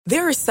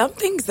There are some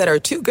things that are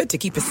too good to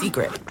keep a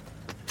secret.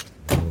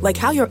 Like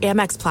how your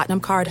Amex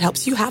Platinum card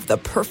helps you have the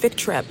perfect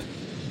trip.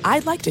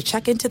 I'd like to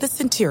check into the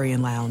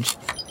Centurion Lounge.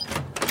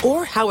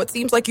 Or how it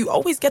seems like you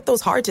always get those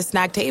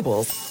hard-to-snag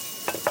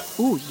tables.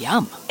 Ooh,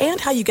 yum.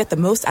 And how you get the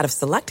most out of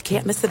select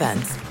can't-miss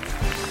events.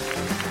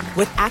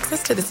 With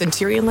access to the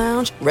Centurion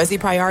Lounge, Resi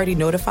Priority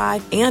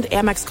Notified, and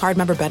Amex card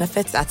member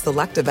benefits at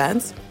select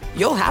events,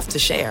 you'll have to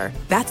share.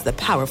 That's the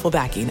powerful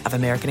backing of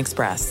American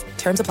Express.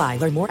 Terms apply.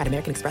 Learn more at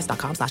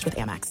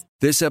americanexpress.com/withAmex.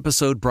 This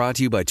episode brought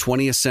to you by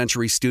 20th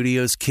Century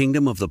Studios'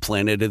 Kingdom of the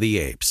Planet of the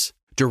Apes.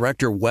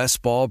 Director Wes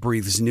Ball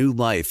breathes new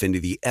life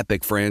into the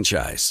epic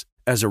franchise.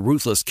 As a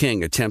ruthless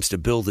king attempts to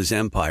build his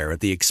empire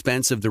at the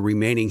expense of the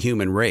remaining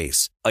human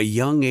race, a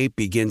young ape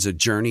begins a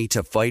journey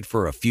to fight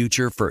for a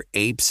future for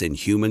apes and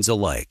humans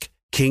alike.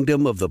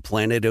 Kingdom of the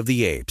Planet of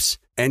the Apes.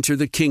 Enter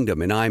the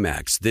kingdom in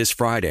IMAX this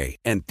Friday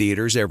and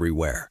theaters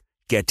everywhere.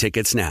 Get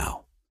tickets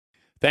now.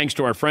 Thanks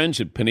to our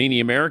friends at Panini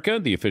America,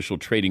 the official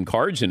trading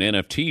cards and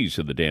NFTs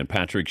of the Dan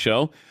Patrick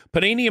Show.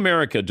 Panini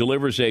America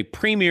delivers a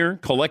premier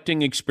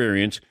collecting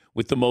experience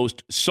with the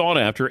most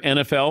sought-after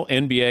NFL,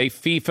 NBA,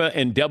 FIFA,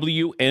 and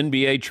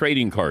WNBA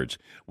trading cards.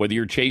 Whether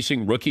you're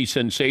chasing rookie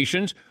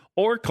sensations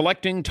or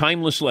collecting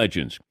timeless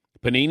legends,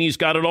 Panini's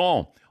got it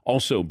all.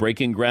 Also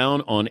breaking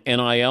ground on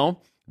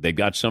NIL. They've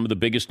got some of the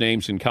biggest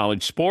names in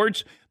college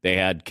sports. They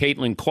had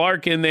Caitlin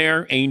Clark in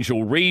there,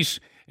 Angel Reese,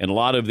 and a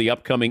lot of the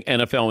upcoming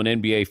NFL and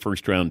NBA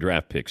first-round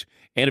draft picks.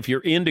 And if you're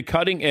into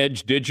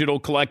cutting-edge digital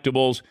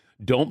collectibles,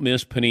 don't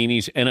miss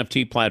Panini's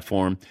NFT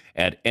platform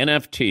at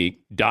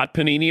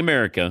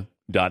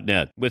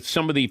nft.paniniamerica.net with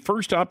some of the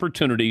first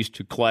opportunities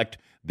to collect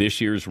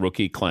this year's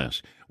rookie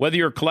class. Whether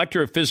you're a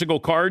collector of physical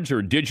cards or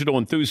a digital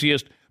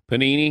enthusiast,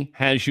 Panini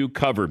has you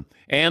covered.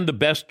 And the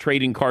best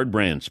trading card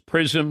brands,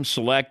 Prism,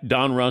 Select,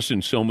 Donruss,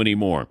 and so many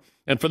more.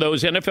 And for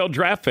those NFL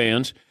draft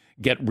fans,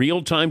 get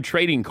real-time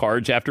trading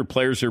cards after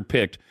players are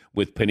picked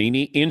with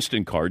Panini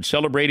Instant Cards,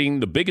 celebrating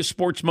the biggest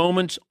sports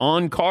moments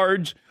on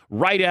cards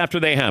right after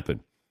they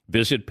happen.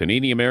 Visit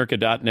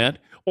PaniniAmerica.net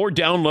or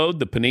download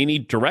the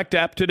Panini Direct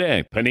app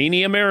today.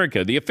 Panini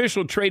America, the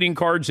official trading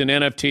cards and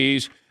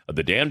NFTs of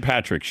The Dan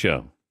Patrick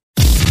Show.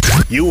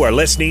 You are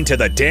listening to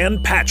The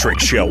Dan Patrick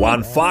Show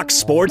on Fox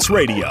Sports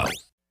Radio.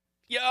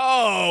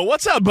 Yo,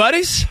 what's up,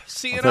 buddies?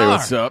 CNR. I'll tell you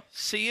what's up.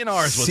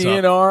 CNR's what's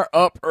CNR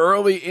up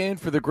early in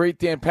for the great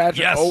Dan Patrick.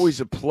 Yes. Always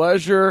a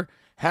pleasure.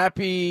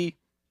 Happy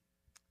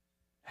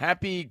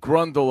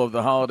grundle of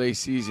the holiday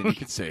season. You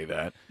could say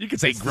that. You could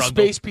say it's grundle.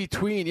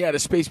 The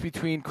space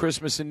between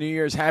Christmas and New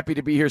Year's. Happy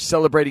to be here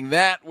celebrating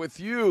that with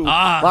you.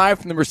 Live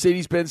from the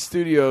Mercedes-Benz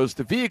studios.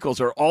 The vehicles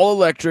are all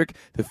electric.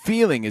 The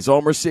feeling is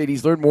all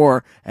Mercedes. Learn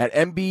more at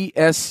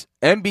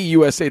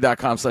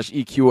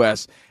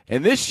MBUSA.com/EQS.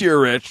 And this year,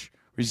 Rich,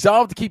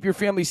 resolve to keep your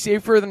family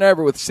safer than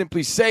ever with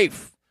Simply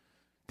Safe.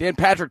 Dan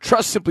Patrick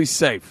trusts Simply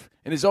Safe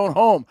in his own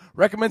home.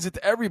 Recommends it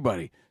to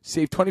everybody.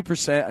 Save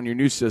 20% on your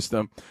new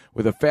system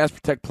with a Fast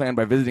Protect plan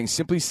by visiting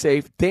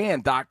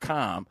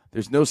simplysafedan.com.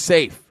 There's no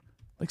safe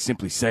like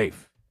Simply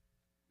Safe.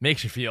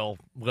 Makes you feel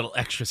a little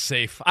extra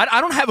safe.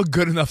 I don't have a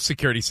good enough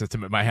security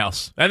system at my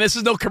house. And this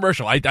is no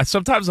commercial.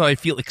 Sometimes I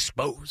feel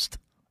exposed.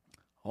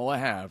 All I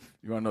have,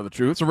 you want to know the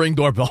truth? It's a Ring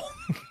doorbell.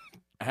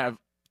 I have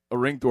a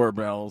Ring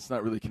doorbell. It's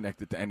not really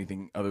connected to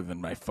anything other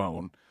than my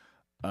phone.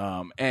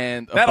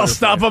 And that'll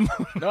stop them.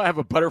 No, I have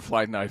a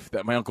butterfly knife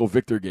that my Uncle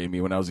Victor gave me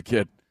when I was a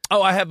kid.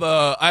 Oh, I have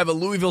a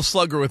Louisville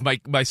Slugger with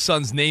my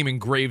son's name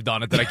engraved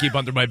on it that I keep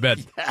under my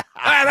bed.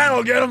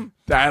 That'll get him.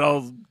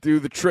 That'll do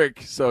the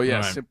trick. So, yeah,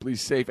 Right. Simply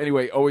Safe.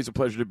 Anyway, always a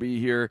pleasure to be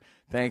here.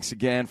 Thanks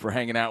again for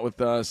hanging out with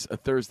us. A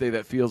Thursday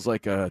that feels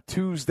like a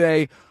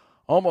Tuesday,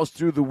 almost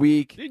through the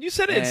week. Dude, you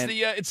said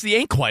it's the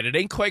ain't quite. It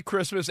ain't quite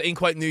Christmas, ain't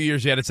quite New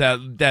Year's yet. It's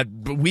that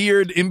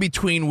weird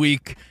in-between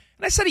week.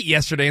 And I said it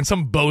yesterday, and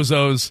some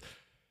bozos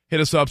hit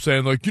us up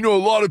saying, like, a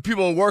lot of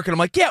people are working. I'm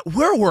like, yeah,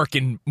 we're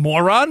working,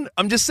 moron.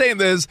 I'm just saying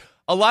there's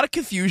a lot of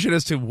confusion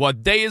as to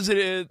what day is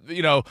it.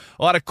 A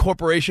lot of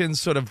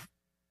corporations sort of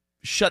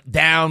shut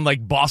down,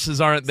 like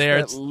bosses aren't there.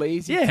 It's that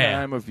lazy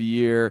time of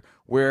year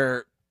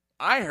where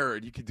I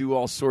heard you could do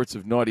all sorts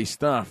of naughty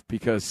stuff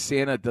because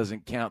Santa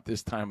doesn't count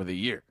this time of the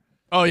year.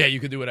 Oh, yeah, you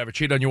could do whatever.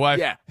 Cheat on your wife.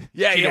 Yeah.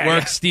 Cheat at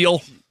work,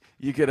 steal.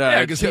 You could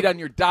cheat on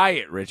your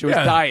diet, Rich. It was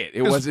diet.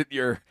 It wasn't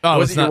your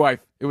your wife.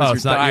 It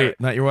was your diet.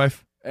 Not your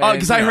wife? Oh,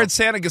 because I heard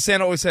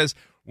Santa always says,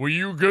 were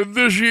you good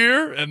this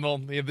year? And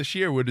this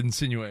year would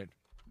insinuate.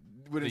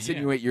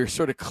 You're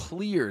sort of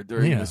clear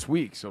during this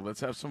week. So let's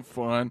have some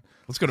fun.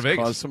 Let's go to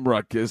Vegas. Cause some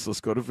ruckus. Let's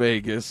go to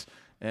Vegas.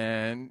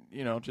 And,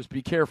 just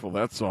be careful.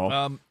 That's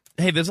all.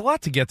 Hey, there's a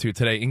lot to get to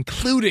today,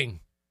 including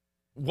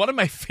one of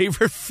my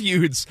favorite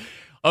feuds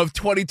of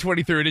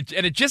 2023.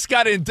 And it just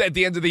got in at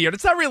the end of the year.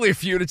 It's not really a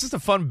feud. It's just a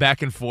fun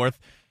back and forth.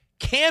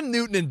 Cam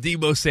Newton and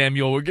Deebo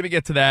Samuel. We're going to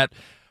get to that.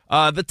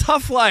 The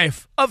tough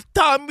life of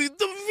Tommy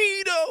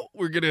DeVito.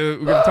 We're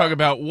gonna talk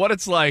about what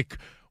it's like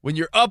when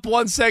you're up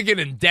 1 second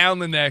and down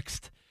the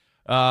next.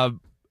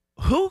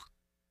 Who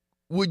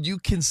would you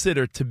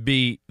consider to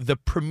be the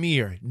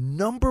premier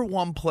number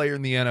one player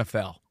in the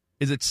NFL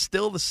Is it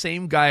still the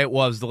same guy it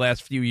was the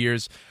last few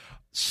years?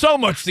 So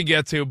much to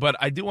get to, but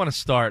I do want to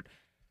start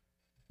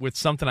with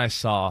something I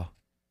saw.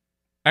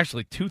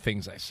 Actually, two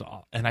things I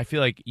saw. And I feel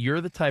like you're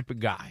the type of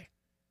guy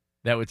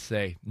that would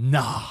say,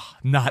 nah,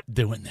 not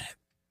doing that.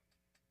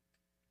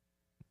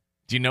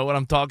 Do you know what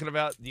I'm talking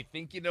about? Do you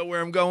think you know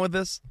where I'm going with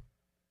this?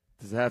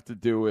 Does it have to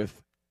do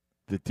with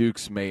the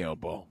Duke's Mayo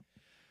Bowl?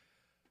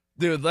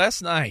 Dude,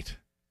 last night,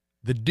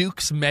 the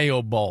Duke's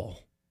Mayo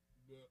Bowl.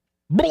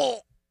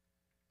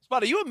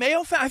 Spot, are you a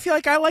mayo fan? I feel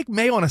like I like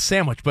mayo on a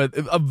sandwich, but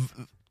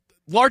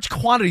large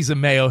quantities of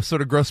mayo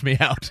sort of gross me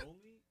out.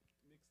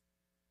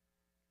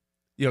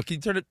 Can you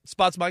turn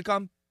Spot's mic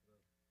on?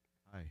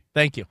 Hi.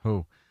 Thank you.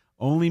 Oh,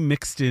 only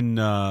mixed in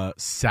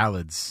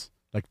salads,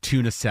 like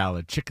tuna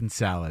salad, chicken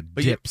salad,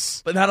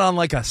 dips. But not on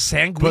like a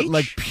sandwich? But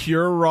like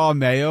pure raw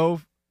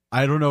mayo,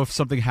 I don't know if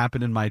something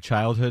happened in my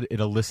childhood. It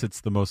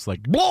elicits the most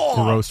like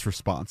gross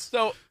response.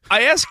 So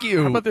I ask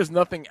you. How about there's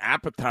nothing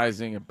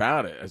appetizing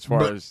about it as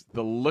far as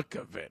the look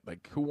of it?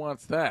 Like, who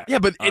wants that? Yeah,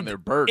 but on their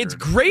burger? It's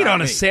great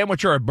on a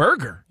sandwich or a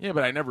burger. Yeah,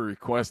 but I never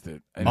request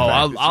it. In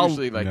fact, it's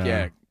usually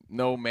like,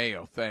 no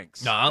mayo,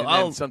 thanks. No,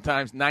 then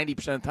sometimes 90%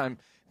 of the time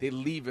they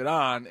leave it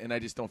on, and I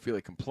just don't feel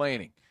like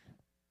complaining.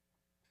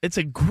 It's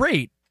a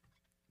great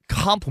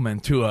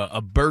compliment to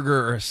a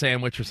burger or a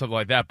sandwich or something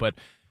like that, but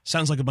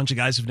sounds like a bunch of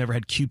guys who've never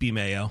had Kewpie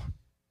mayo.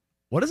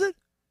 What is it?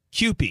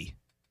 Kewpie.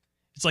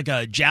 It's like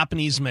a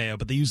Japanese mayo,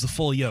 but they use the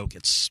full yolk.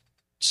 It's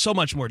so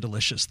much more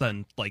delicious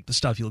than like the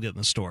stuff you'll get in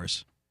the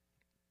stores.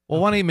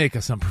 Well, why don't you make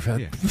us some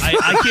professional?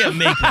 I can't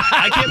make that.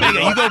 I can't make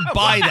it. You go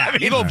buy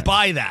that. You go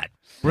buy that.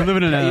 We're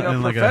living in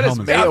like a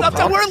Hellman's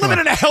world. We're living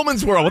in a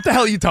Hellman's world. What the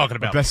hell are you talking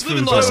about? Best live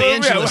in Los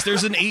Angeles.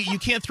 There's you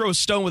can't throw a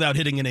stone without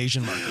hitting an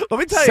Asian market. Let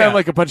me tell you. Sound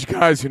like a bunch of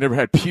guys who never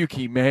had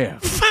pukey mayo.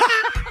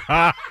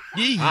 I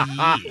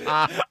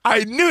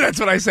knew that's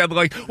what I said.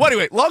 Well,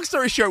 anyway, long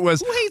story short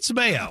was, who hates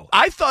mayo?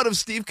 I thought of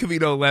Steve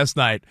Covino last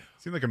night.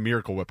 Seemed like a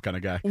Miracle Whip kind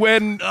of guy.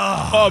 When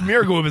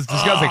Miracle Whip is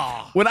disgusting.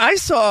 When I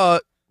saw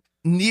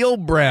Neil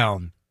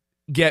Brown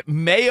get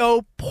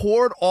mayo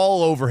poured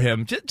all over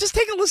him, just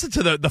take a listen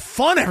to the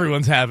fun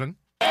everyone's having.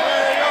 Mayo.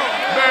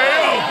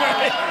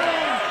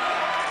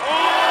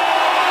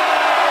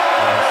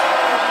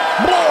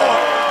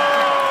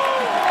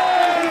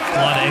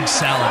 Blood egg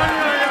salad.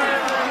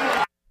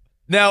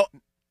 Now,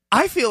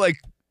 I feel like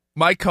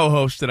my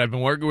co-host that I've been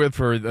working with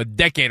for a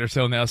decade or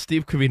so now,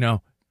 Steve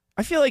Covino,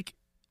 I feel like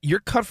you're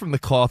cut from the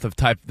cloth of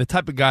the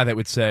type of guy that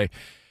would say,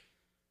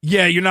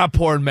 "Yeah, you're not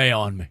pouring mayo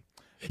on me."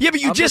 Yeah,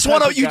 but you just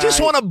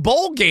won a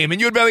bowl game,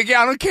 and you'd be like,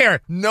 "Yeah, I don't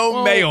care,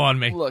 no mayo on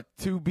me." Look,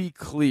 to be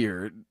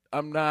clear,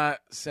 I'm not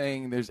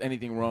saying there's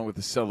anything wrong with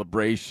the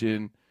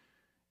celebration.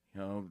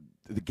 The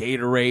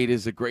Gatorade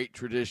is a great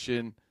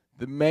tradition.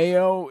 The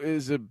mayo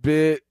is a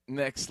bit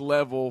next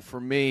level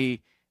for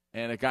me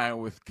and a guy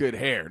with good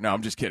hair. No,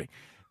 I'm just kidding.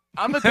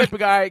 I'm the type of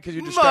guy, because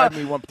you described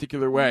me one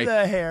particular way.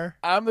 The hair.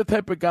 I'm the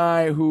type of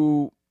guy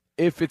who,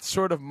 if it's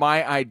sort of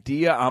my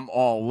idea, I'm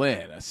all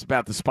in. It's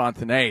about the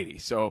spontaneity.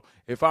 So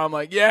if I'm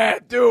like, yeah,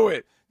 do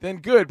it, then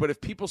good. But if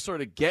people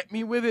sort of get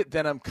me with it,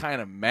 then I'm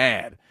kind of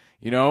mad,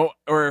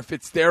 Or if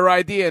it's their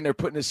idea and they're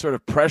putting this sort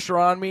of pressure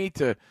on me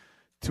to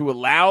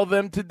allow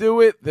them to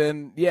do it,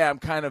 then, yeah, I'm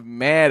kind of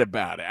mad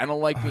about it. I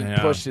don't like being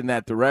pushed in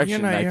that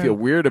direction. I feel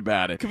weird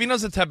about it.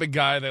 Covino's the type of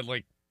guy that,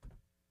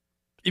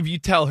 if you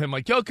tell him,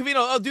 yo, Covino,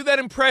 I'll do that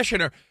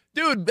impression, or,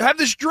 dude, have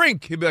this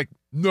drink, he'd be like,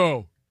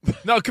 no.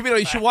 No, Covino,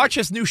 you should watch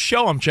this new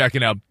show I'm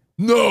checking out.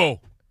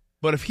 No.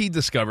 But if he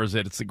discovers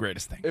it, it's the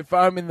greatest thing. If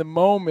I'm in the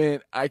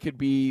moment, I could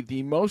be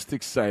the most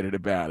excited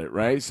about it,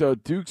 right? So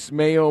Duke's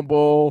Mayo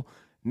Bowl,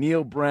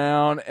 Neil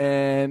Brown,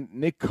 and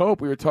Nick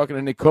Cope. We were talking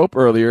to Nick Cope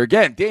earlier.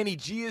 Again, Danny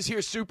G is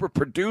here, super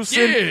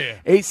producing. Yeah.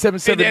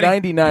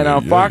 877-99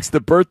 on Fox.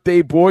 The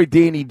birthday boy,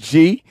 Danny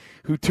G,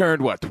 who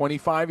turned,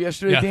 25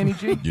 yesterday, Danny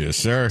G? Yes,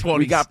 sir. 20s.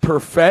 We got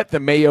Perfett, the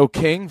Mayo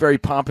King, very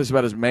pompous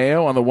about his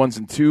mayo on the ones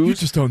and twos. You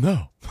just don't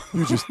know.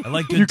 I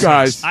like good you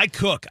guys. Things. I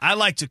cook. I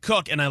like to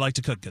cook, and I like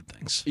to cook good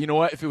things. You know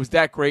what? If it was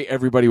that great,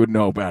 everybody would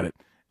know about it.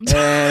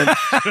 And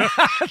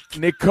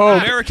Nick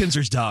Cope. Americans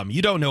are dumb.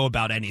 You don't know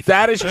about anything.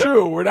 That is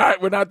true. We're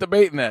not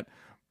debating that.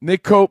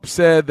 Nick Cope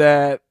said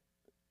that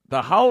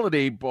the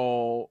Holiday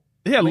Bowl.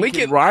 Yeah,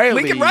 Lincoln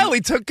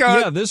Riley took.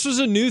 This was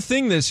a new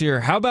thing this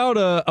year. How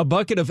about a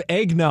bucket of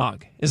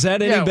eggnog? Is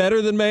that any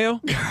better than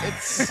mayo?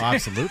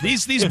 Absolutely.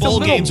 These bowl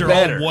games are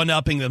all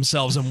one-upping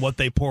themselves on what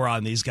they pour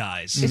on these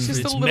guys. It's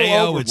just a little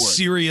mayo. overboard. It's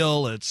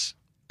cereal. It's.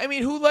 I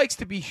mean, who likes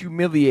to be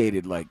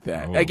humiliated like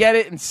that? I get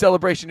it in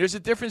celebration. There's a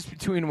difference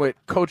between what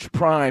Coach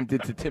Prime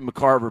did to Tim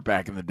McCarver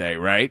back in the day,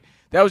 right?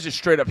 That was just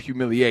straight up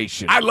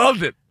humiliation. I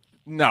loved it.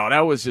 No,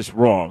 that was just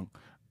wrong.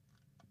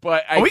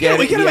 But are we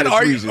gonna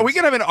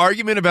have an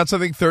argument about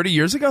something 30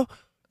 years ago?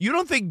 You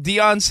don't think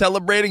Dion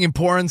celebrating and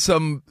pouring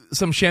some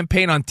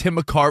champagne on Tim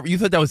McCarver, you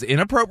thought that was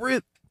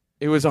inappropriate?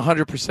 It was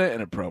 100%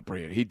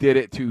 inappropriate. He did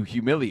it to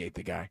humiliate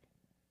the guy.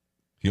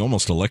 He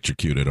almost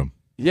electrocuted him.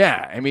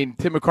 Yeah, I mean,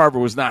 Tim McCarver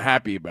was not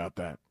happy about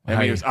that. I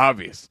mean, it was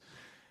obvious.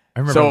 I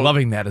remember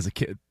loving that as a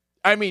kid.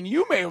 I mean,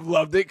 you may have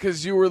loved it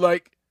because you were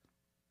like,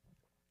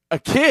 a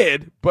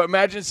kid, but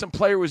imagine some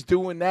player was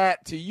doing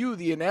that to you,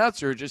 the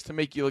announcer, just to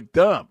make you look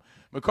dumb.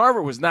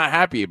 McCarver was not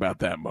happy about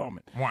that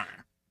moment.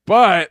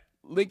 But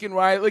Lincoln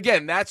Riley,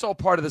 again, that's all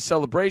part of the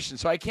celebration,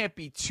 so I can't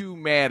be too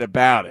mad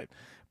about it.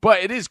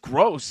 But it is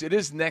gross. It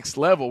is next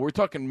level. We're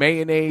talking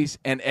mayonnaise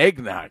and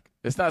eggnog.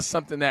 It's not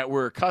something that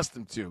we're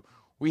accustomed to.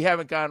 We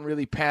haven't gotten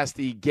really past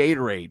the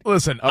Gatorade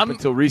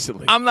until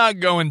recently. I'm not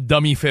going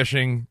dummy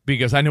fishing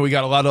because I know we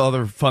got a lot of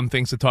other fun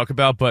things to talk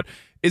about, but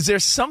is there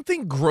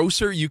something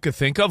grosser you could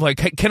think of?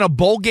 Like, can a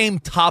bowl game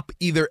top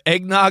either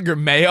eggnog or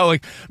mayo?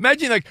 Like,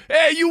 imagine, like,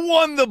 hey, you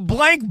won the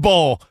blank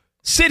bowl.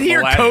 Sit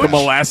here, coach. The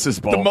molasses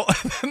bowl.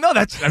 No,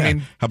 that's, I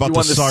mean. How about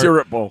the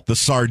syrup bowl? The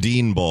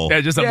sardine bowl.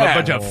 Yeah, just a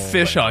bunch of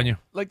fish on you.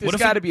 Like, there's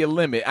got to be a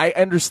limit. I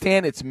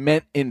understand it's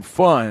meant in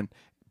fun,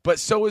 but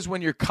so is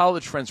when your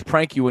college friends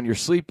prank you when you're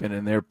sleeping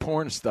and they're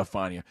pouring stuff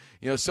on you.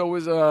 You know, so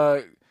is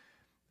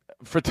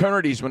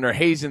fraternities when they're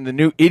hazing the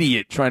new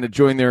idiot trying to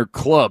join their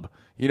club.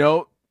 You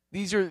know,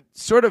 these are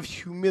sort of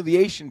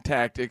humiliation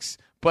tactics,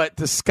 but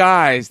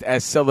disguised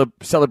as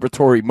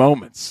celebratory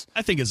moments.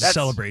 I think it's a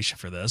celebration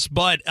for this.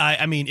 But,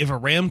 I mean, if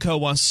Aramco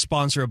wants to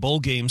sponsor a bowl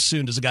game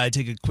soon, does a guy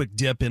take a quick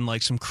dip in,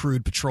 like, some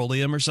crude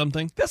petroleum or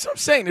something? That's what I'm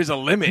saying. There's a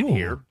limit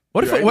here.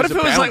 What if it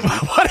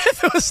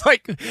was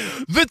like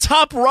the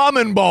top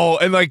ramen bowl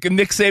and like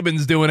Nick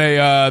Saban's doing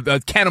a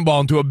cannonball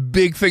into a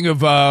big thing of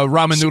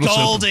ramen noodle soup?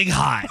 Scalding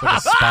hot. Like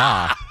a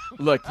spa.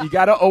 Look, you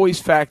got to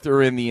always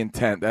factor in the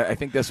intent. I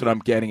think that's what I'm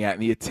getting at.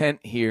 And the intent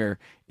here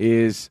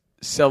is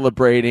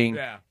celebrating,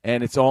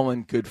 and it's all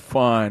in good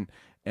fun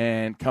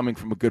and coming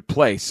from a good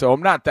place. So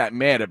I'm not that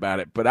mad about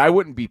it, but I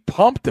wouldn't be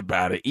pumped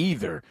about it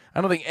either.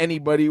 I don't think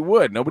anybody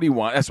would. Nobody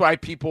wants. That's why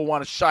people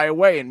want to shy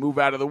away and move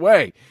out of the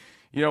way.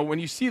 You know, when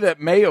you see that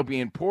mayo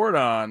being poured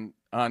on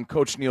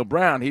Coach Neil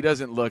Brown, he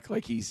doesn't look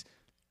like he's,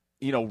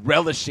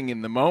 relishing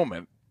in the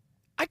moment.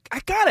 I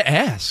gotta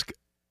ask.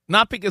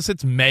 Not because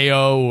it's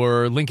Mayo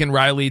or Lincoln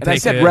Riley. And I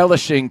said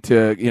relishing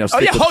to,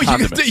 stick with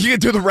condiments. You can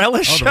do the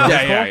relish?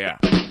 Yeah.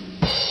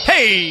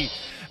 Hey,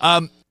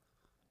 I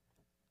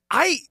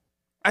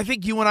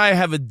think you and I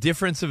have a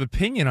difference of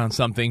opinion on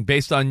something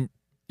based on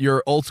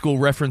your old school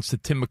reference to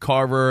Tim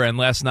McCarver and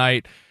last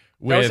night.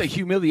 That was a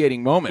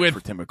humiliating moment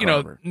for Tim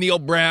McCarver. Neil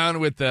Brown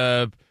with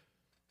the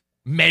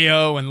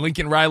Mayo and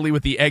Lincoln Riley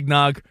with the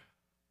eggnog.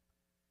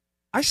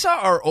 I saw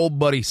our old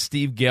buddy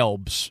Steve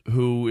Gelbs,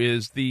 who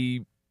is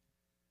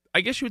I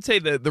guess you would say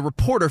the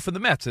reporter for the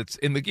Mets. It's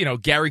in the,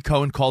 Gary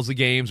Cohen calls the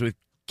games with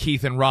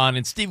Keith and Ron,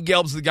 and Steve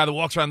Gelbs is the guy that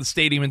walks around the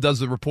stadium and does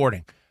the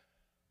reporting.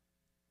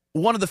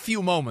 One of the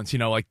few moments,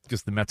 like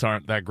just the Mets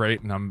aren't that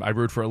great, and I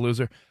root for a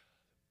loser.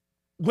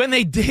 When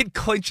they did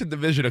clinch the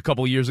division a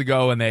couple years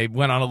ago and they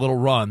went on a little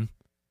run,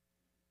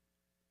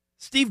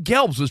 Steve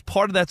Gelbs was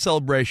part of that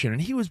celebration,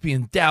 and he was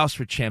being doused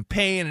with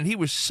champagne, and he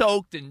was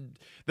soaked, and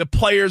the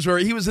players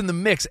he was in the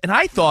mix. And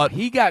I thought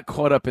he got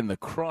caught up in the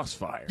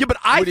crossfire. Yeah, but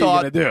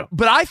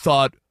I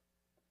thought,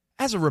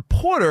 as a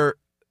reporter,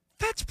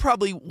 that's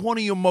probably one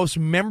of your most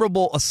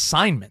memorable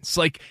assignments.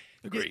 Like,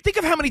 Agreed. Think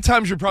of how many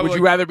times you're probably. Would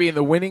you rather be in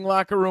the winning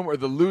locker room or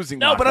the losing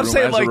locker room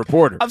saying, as a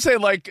reporter? I'm saying,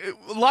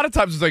 a lot of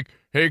times it's like,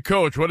 hey,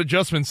 coach, what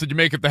adjustments did you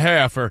make at the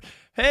half? Or,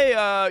 hey,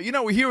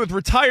 we're here with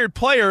retired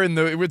player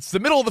it's the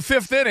middle of the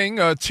fifth inning,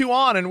 2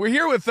 on, and we're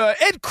here with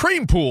Ed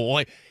Creampool.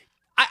 Like,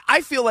 I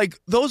feel like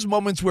those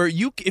moments where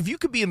if you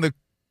could be in the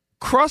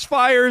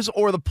crossfires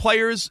or the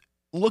players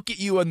look at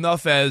you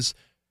enough as,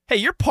 hey,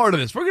 you're part of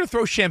this. We're going to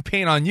throw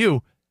champagne on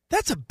you.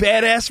 That's a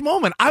badass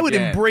moment. I would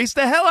embrace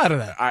the hell out of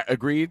that. I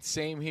agreed.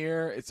 Same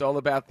here. It's all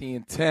about the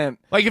intent.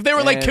 Like if they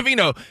were like,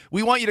 Covino,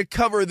 we want you to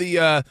cover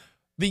the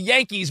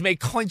Yankees may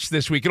clinch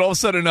this week, and all of a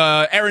sudden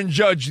Aaron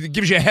Judge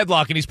gives you a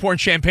headlock and he's pouring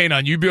champagne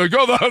on you. You'd be like,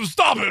 oh,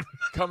 stop it.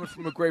 Coming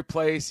from a great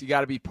place, you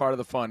got to be part of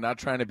the fun. Not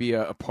trying to be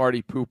a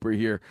party pooper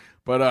here.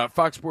 But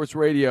Fox Sports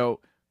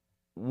Radio,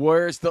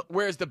 where's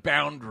the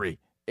boundary?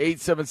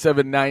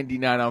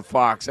 877-99 on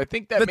Fox. I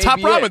think that the top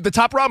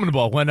ramen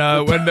bowl when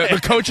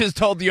the coach is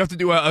told you have to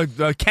do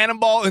a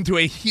cannonball into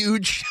a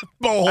huge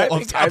bowl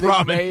of top ramen. I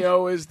think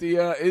Mayo is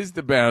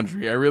the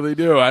boundary. I really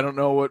do. I don't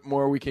know what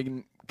more we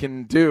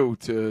can do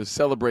to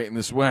celebrate in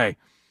this way.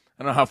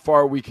 I don't know how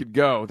far we could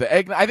go. The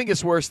egg, I think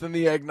it's worse than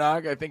the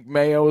eggnog. I think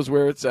Mayo is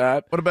where it's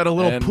at. What about a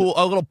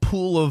little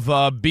pool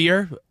of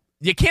beer?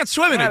 You can't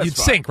swim in it. You'd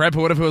sink, right?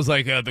 But what if it was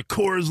like the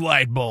Coors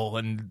Light bowl?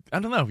 And I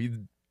don't know.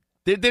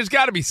 There's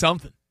got to be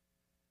something.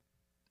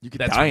 You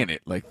could die in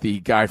it, like the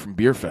guy from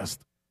Beer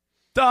Fest.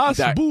 He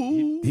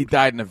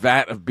died in a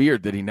vat of beer,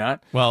 did he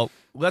not? Well,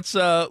 let's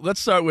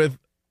start with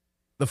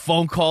the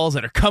phone calls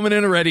that are coming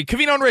in already.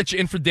 Covino and Rich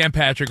in for Dan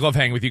Patrick. Love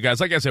hanging with you guys.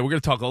 Like I said, we're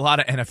going to talk a lot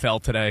of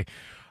NFL today.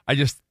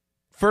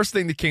 First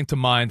thing that came to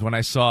mind when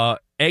I saw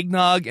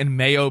eggnog and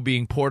mayo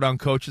being poured on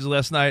coaches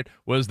last night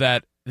was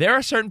that there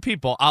are certain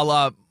people, a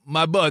la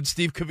my bud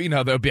Steve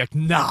Covino, that would be like,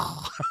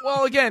 nah.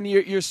 Well, again,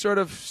 you're sort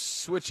of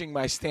switching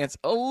my stance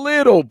a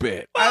little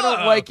bit. I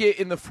don't like it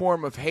in the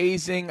form of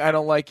hazing. I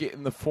don't like it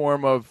in the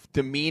form of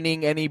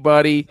demeaning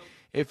anybody.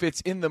 If it's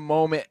in the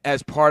moment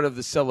as part of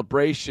the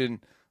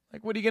celebration,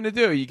 like, what are you going to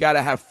do? You got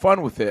to have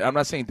fun with it. I'm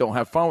not saying don't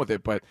have fun with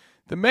it, but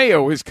the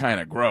mayo is kind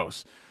of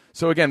gross.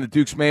 So, again, the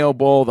Duke's Mayo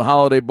Bowl, the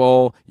Holiday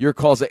Bowl, your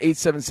calls at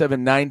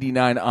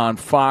 877-99 on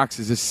Fox.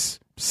 Is this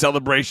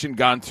celebration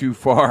gone too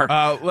far?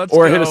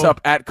 Or hit us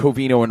up at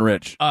Covino and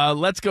Rich.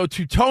 Let's go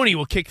to Tony.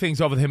 We'll kick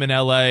things off with him in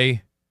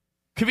L.A.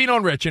 Covino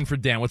and Rich in for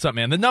Dan. What's up,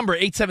 man? The number,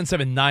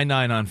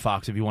 877-99 on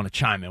Fox if you want to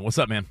chime in. What's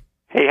up, man?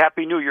 Hey,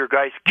 Happy New Year,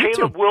 guys. You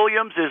Caleb too.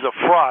 Williams is a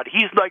fraud.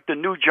 He's like the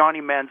new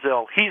Johnny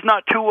Manziel. He's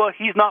not Tua.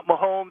 He's not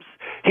Mahomes.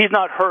 He's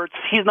not Hurts.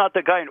 He's not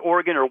the guy in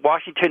Oregon or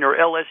Washington or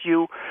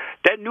LSU.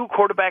 That new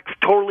quarterback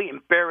totally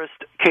embarrassed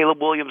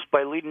Caleb Williams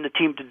by leading the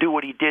team to do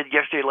what he did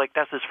yesterday. Like,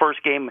 that's his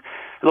first game.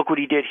 Look what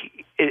he did.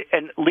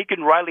 And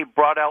Lincoln Riley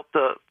brought out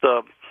the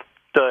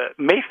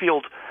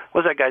Mayfield,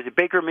 what's that guy's? The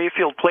Baker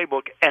Mayfield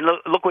playbook, and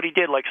look what he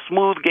did. Like,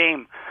 smooth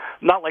game.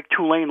 Not like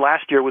Tulane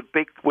last year with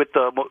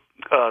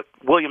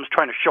Williams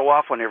trying to show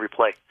off on every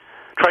play,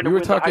 trying to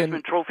win the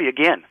Heisman Trophy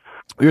again.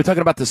 We were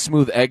talking about the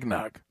smooth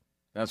eggnog.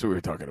 That's what we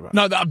were talking about.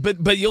 No,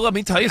 but you let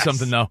me tell you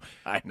something, though.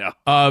 I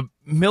know.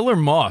 Miller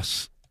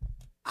Moss,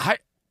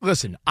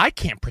 listen, I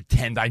can't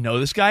pretend I know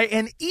this guy,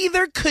 and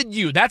either could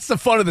you. That's the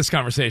fun of this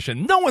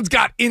conversation. No one's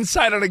got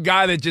insight on a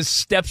guy that just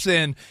steps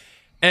in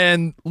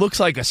and looks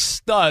like a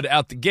stud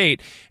out the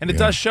gate. And it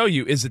does show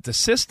you, is it the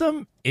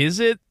system? Is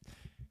it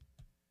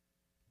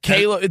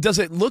Caleb? Does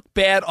it look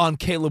bad on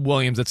Caleb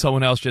Williams that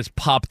someone else just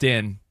popped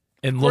in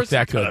and looked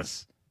that good?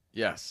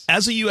 Yes.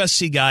 As a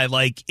USC guy,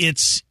 like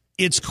it's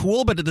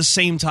cool, but at the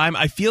same time,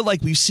 I feel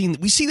like we see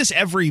this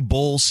every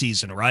bowl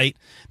season, right?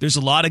 There's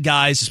a lot of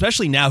guys,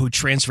 especially now, who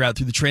transfer out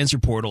through the transfer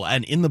portal,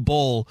 and in the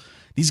bowl,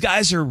 these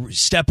guys are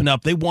stepping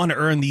up. They want to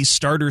earn these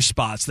starter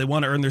spots. They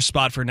want to earn their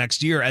spot for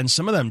next year, and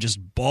some of them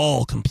just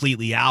ball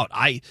completely out.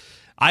 I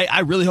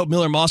really hope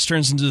Miller Moss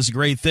turns into this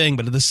great thing,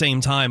 but at the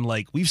same time,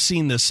 like, we've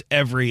seen this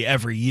every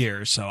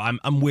year, so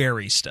I'm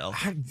wary still.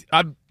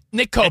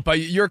 Nick Copa,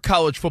 you're a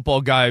college football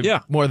guy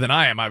more than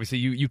I am. Obviously,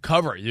 you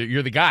cover.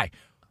 You're the guy.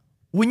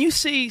 When you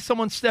see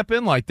someone step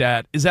in like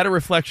that, is that a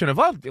reflection of,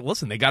 oh,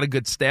 listen, they got a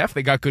good staff,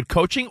 they got good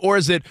coaching, or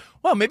is it,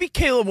 well, maybe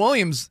Caleb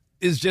Williams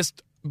is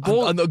just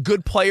a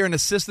good player in a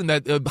system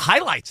that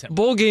highlights him?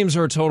 Bowl games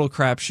are a total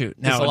crapshoot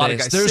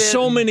nowadays. There's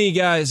so many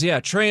guys,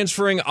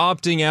 transferring,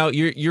 opting out.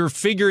 You're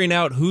figuring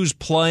out who's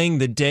playing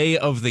the day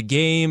of the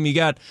game. You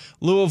got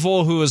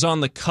Louisville, who is on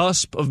the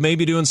cusp of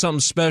maybe doing something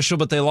special,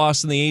 but they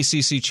lost in the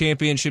ACC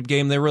championship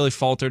game. They really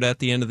faltered at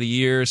the end of the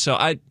year. So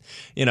I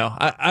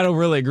don't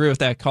really agree with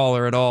that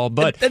caller at all.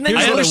 But and then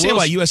I understand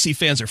why USC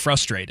fans are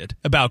frustrated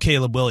about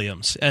Caleb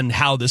Williams and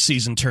how this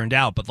season turned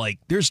out. But like,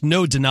 there's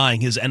no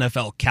denying his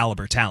NFL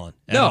caliber talent.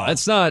 No,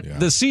 it's not. Yeah.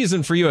 The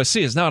season for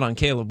USC is not on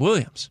Caleb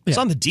Williams. It's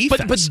on the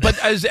defense.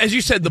 But as you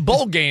said, the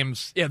bowl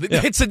games,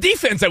 it's the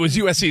defense that was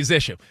USC's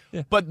issue.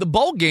 Yeah. But the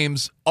bowl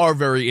games are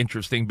very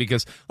interesting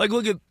because, like,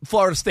 look at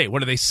Florida State.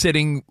 What are they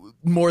sitting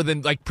more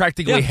than like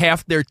practically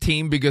half their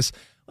team? Because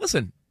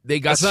listen, they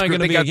got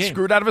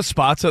screwed out of a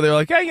spot, so they're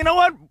like, hey, you know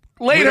what?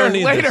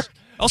 Later.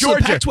 Also,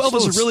 Georgia. the Pac-12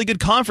 was a really good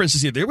conference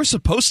this year. They were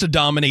supposed to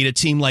dominate a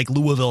team like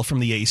Louisville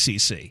from the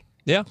ACC.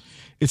 Yeah.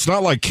 It's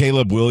not like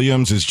Caleb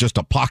Williams is just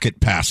a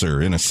pocket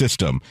passer in a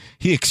system.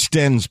 He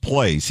extends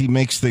plays. He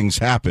makes things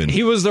happen.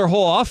 He was their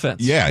whole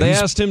offense. Yeah, they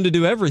asked him to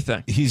do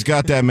everything. He's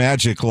got that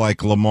magic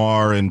like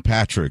Lamar and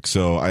Patrick,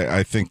 so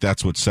I think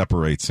that's what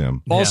separates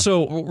him.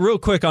 Also, real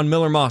quick on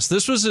Miller Moss,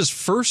 this was his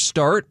first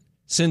start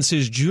since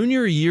his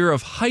junior year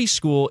of high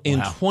school in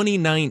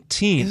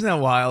 2019. Isn't that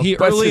wild? He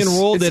early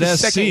enrolled at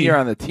SC. SC. Second year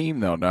on the team,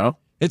 though, no?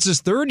 It's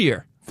his third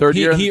year.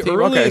 He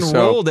early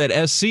enrolled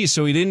at SC,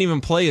 so he didn't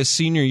even play his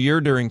senior year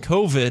during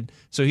COVID.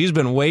 So he's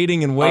been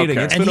waiting and waiting.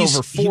 Okay. It's been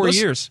over 4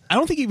 years. I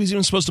don't think he was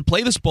even supposed to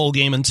play this bowl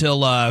game until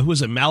who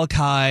was it?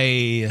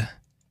 Malachi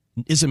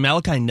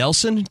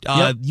Nelson?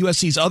 Yep.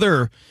 USC's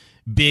other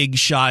big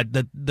shot,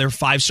 that their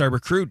 5-star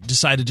recruit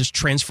decided to just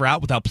transfer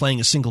out without playing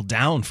a single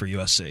down for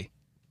USC.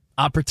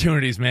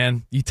 Opportunities,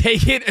 man. You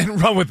take it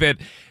and run with it.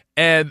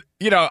 And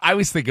I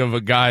always think of a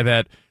guy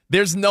that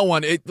there's no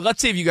one.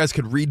 Let's see if you guys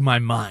could read my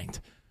mind.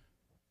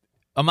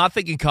 I'm not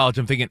thinking college,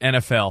 I'm thinking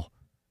NFL.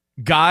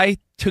 Guy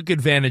took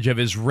advantage of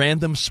his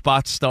random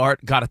spot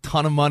start, got a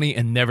ton of money,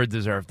 and never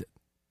deserved it.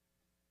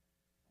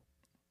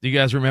 Do you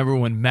guys remember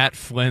when Matt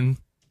Flynn?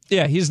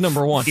 Yeah, he's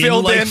number one.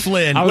 Filled in.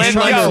 Flynn. I was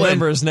trying to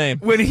remember his name.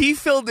 When he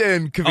filled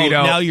in,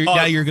 Covino. Now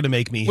you're going to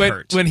make me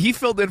hurt. When he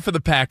filled in for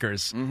the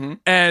Packers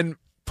and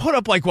put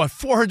up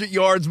 400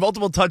 yards,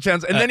 multiple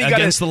touchdowns, and then he got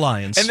against the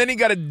Lions, and then he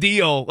got a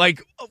deal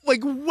like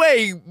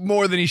way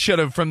more than he should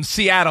have from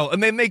Seattle,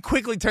 and then they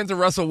quickly turned to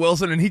Russell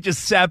Wilson, and he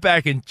just sat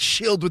back and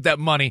chilled with that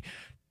money.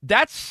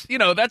 That's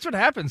what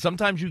happens.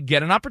 Sometimes you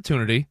get an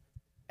opportunity,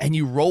 and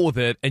you roll with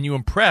it, and you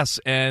impress.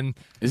 And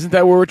isn't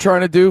that what we're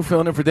trying to do?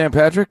 Filling in for Dan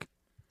Patrick?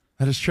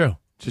 That is true.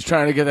 Just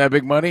trying to get that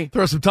big money.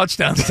 Throw some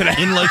touchdowns today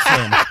in like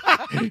Flynn.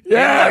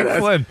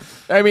 Flynn.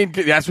 I mean,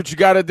 that's what you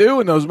got to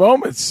do in those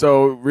moments.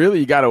 So really,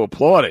 you got to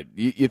applaud it.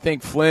 You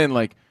think Flynn,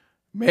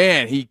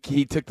 man,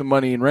 he took the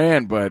money and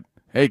ran, but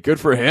hey, good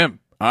for him,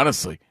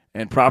 honestly.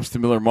 And props to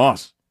Miller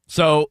Moss.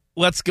 So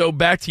let's go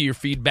back to your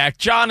feedback.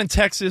 John in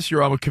Texas,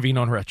 you're on with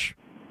Covino and Rich.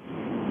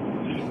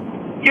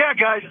 Yeah,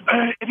 guys,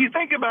 if you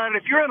think about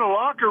it, if you're in a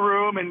locker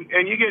room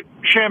and you get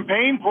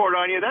champagne poured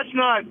on you, that's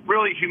not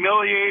really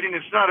humiliating.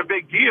 It's not a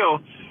big deal.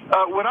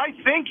 What I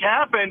think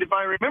happened, if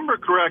I remember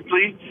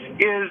correctly,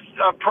 is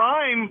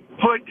Prime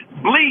put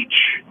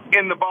bleach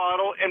in the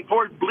bottle and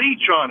poured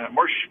bleach on him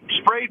or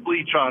sprayed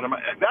bleach on him.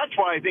 That's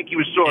why I think he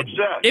was so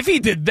upset. If he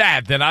did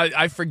that, then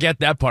I forget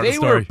that part of the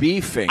story. They were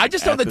beefing. I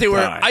just know that they were.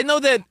 I know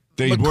that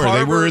They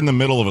were in the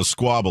middle of a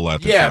squabble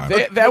at the time.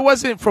 Yeah, that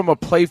wasn't from a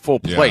playful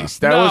place.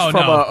 That was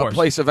from a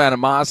place of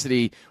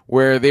animosity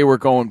where they were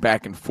going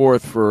back and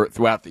forth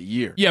throughout the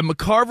year. Yeah,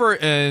 McCarver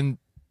and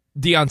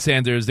Deion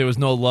Sanders, there was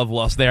no love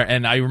lost there.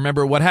 And I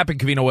remember what happened,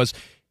 Covino, was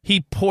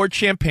he poured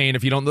champagne.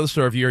 If you don't know the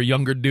story, if you're a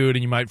younger dude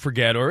and you might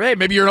forget, or hey,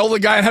 maybe you're an older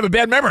guy and have a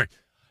bad memory.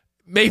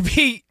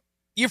 Maybe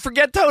you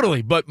forget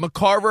totally. But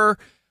McCarver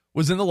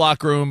was in the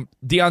locker room.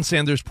 Deion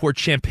Sanders poured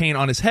champagne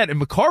on his head,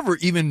 and McCarver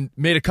even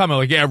made a comment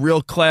like, "Yeah,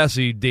 real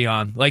classy,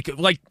 Deion." Like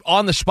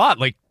on the spot,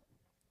 like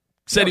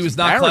said he was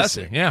not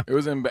classy. Yeah, it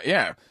was.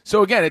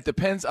 So again, it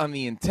depends on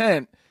the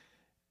intent.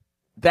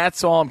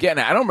 That's all I'm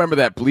getting at. I don't remember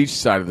that bleach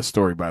side of the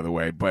story, by the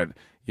way, but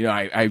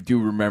I do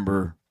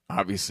remember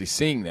obviously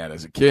seeing that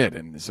as a kid,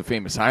 and it's a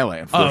famous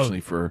highlight.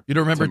 Unfortunately for Tim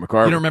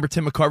McCarver. You don't remember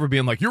Tim McCarver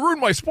being like, "You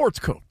ruined my sports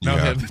coat." No,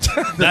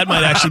 that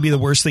might actually be the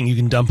worst thing you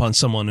can dump on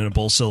someone in a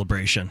bowl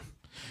celebration.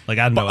 Like,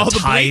 I don't know, a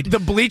Tide, the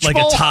bleach like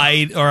bowl? a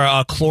Tide or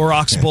a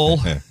Clorox bowl.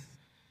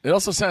 It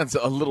also sounds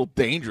a little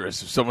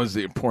dangerous if someone's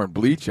pouring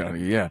bleach on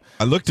you. Yeah,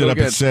 I looked it up.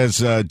 It says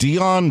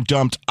Deion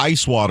dumped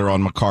ice water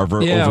on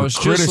McCarver over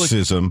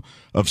criticism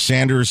of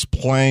Sanders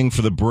playing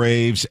for the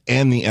Braves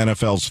and the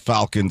NFL's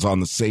Falcons on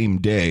the same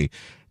day,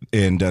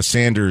 and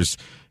Sanders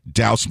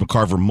doused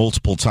McCarver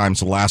multiple times.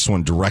 The last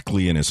one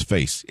directly in his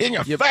face. In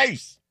your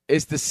face.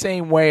 It's the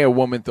same way a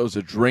woman throws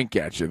a drink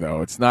at you,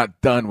 though. It's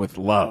not done with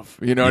love.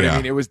 You know what I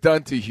mean? It was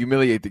done to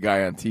humiliate the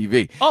guy on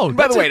TV. Oh, and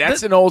by the way,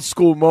 that's an old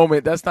school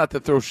moment. That's not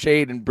to throw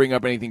shade and bring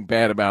up anything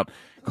bad about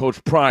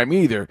Coach Prime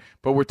either.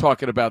 But we're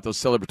talking about those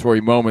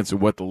celebratory moments and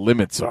what the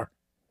limits are.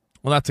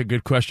 Well, that's a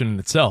good question in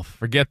itself.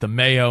 Forget the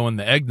mayo and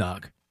the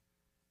eggnog.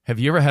 Have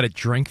you ever had a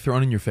drink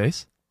thrown in your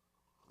face?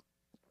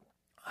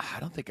 I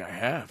don't think I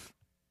have.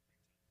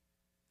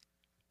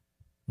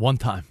 One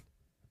time.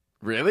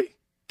 Really?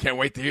 Can't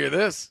wait to hear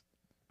this.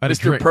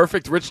 Mr.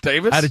 Perfect Rich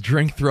Davis? I had a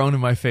drink thrown in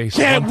my face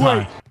one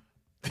time.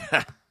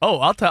 Oh,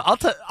 I'll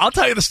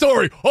tell you the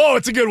story. Oh,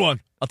 it's a good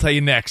one. I'll tell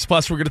you next.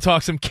 Plus, we're going to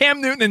talk some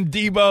Cam Newton and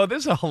Debo.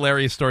 This is a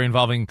hilarious story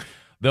involving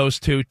those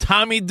two.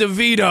 Tommy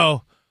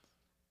DeVito,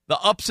 the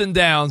ups and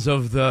downs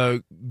of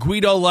the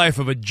Guido life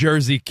of a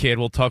Jersey kid.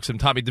 We'll talk some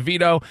Tommy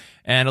DeVito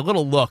and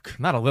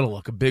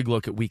a big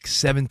look at Week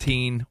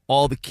 17,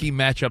 all the key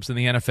matchups in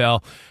the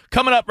NFL.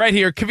 Coming up right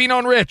here, Covino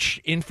and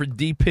Rich in for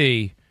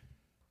DP.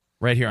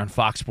 Right here on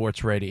Fox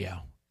Sports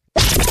Radio.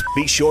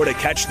 Be sure to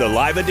catch the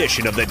live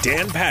edition of the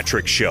Dan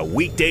Patrick Show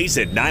weekdays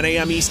at 9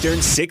 a.m.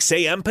 Eastern, 6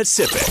 a.m.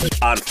 Pacific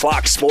on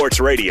Fox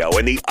Sports Radio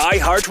and the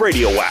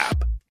iHeartRadio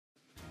app.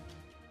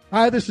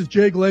 Hi, this is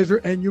Jay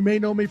Glazer, and you may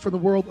know me from the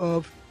world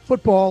of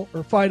football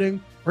or fighting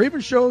or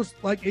even shows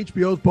like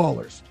HBO's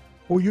Ballers.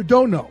 What you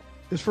don't know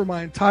is for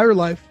my entire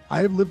life,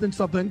 I have lived in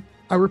something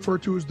I refer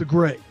to as the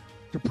gray.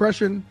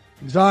 Depression,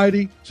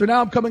 anxiety. So now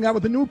I'm coming out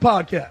with a new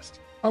podcast,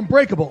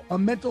 Unbreakable, a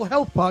mental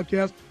health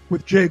podcast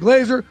with Jay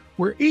Glazer,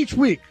 where each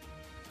week,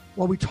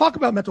 while we talk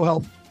about mental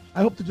health,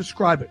 I hope to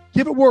describe it,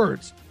 give it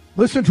words.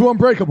 Listen to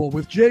Unbreakable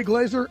with Jay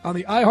Glazer on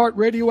the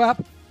iHeartRadio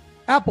app,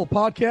 Apple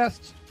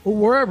Podcasts, or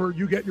wherever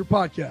you get your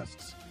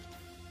podcasts.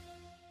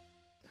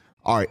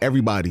 All right,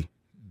 everybody,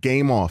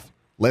 game off.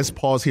 Let's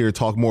pause here to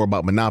talk more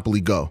about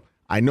Monopoly Go.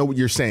 I know what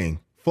you're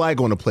saying.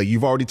 Flag on the play.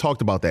 You've already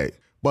talked about that.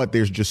 But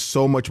there's just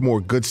so much more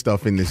good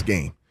stuff in this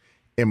game.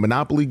 In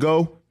Monopoly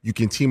Go, you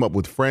can team up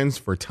with friends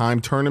for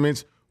timed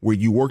tournaments where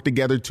you work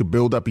together to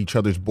build up each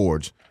other's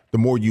boards. The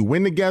more you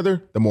win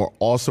together, the more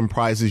awesome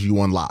prizes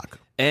you unlock.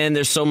 And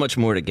there's so much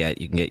more to get.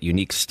 You can get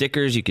unique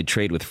stickers. You could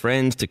trade with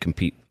friends to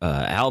compete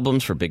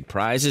albums for big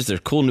prizes. There's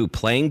cool new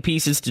playing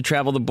pieces to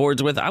travel the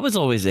boards with. I was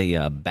always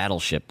a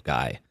battleship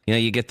guy. You know,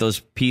 you get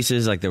those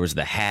pieces, like there was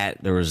the hat,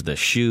 there was the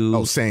shoe.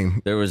 Oh,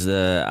 same. I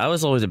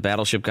was always a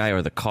battleship guy,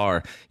 or the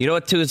car. You know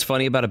what, too, is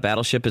funny about a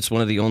battleship? It's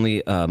one of the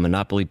only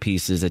Monopoly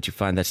pieces that you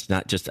find that's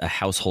not just a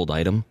household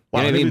item.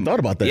 Wow, you know I never even thought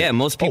about that. Yeah,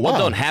 most people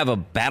don't have a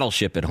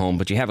battleship at home,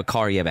 but you have a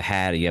car, you have a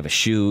hat, you have a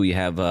shoe, you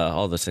have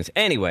all those things.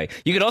 Anyway,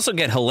 you can also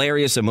get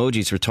hilarious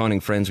emojis for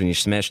taunting friends when you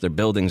smash their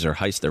buildings or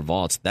heist their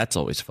vaults. That's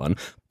always fun.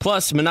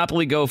 Plus,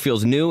 Monopoly Go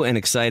feels new and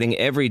exciting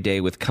every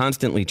day with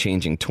constantly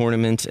changing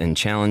tournaments and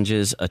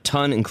challenges. A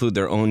ton include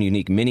their own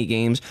unique mini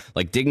games,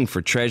 like digging for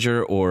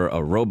treasure or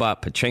a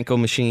robot Pachinko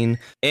machine.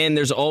 And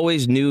there's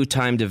always new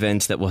timed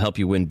events that will help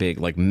you win big,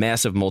 like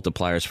massive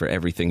multipliers for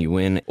everything you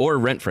win, or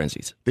rent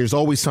frenzies. There's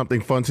always something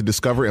fun to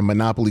discover in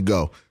Monopoly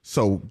Go.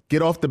 So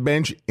get off the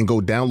bench and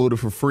go download it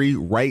for free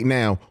right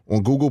now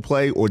on Google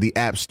Play or the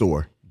App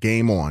Store.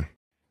 Game on.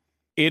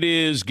 It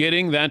is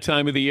getting that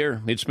time of the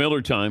year. It's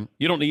Miller time.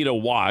 You don't need a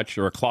watch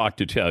or a clock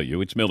to tell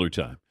you. It's Miller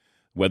time.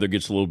 Weather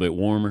gets a little bit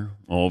warmer.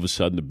 All of a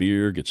sudden, the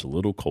beer gets a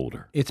little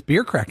colder. It's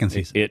beer cracking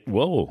season.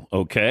 Whoa,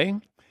 okay.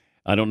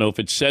 I don't know if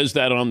it says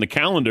that on the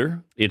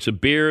calendar. It's a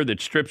beer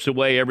that strips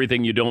away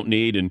everything you don't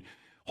need and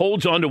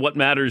holds on to what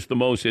matters the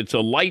most. It's a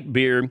light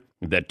beer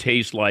that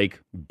tastes like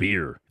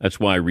beer. That's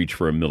why I reach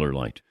for a Miller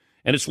Lite.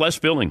 And it's less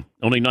filling,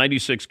 only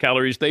 96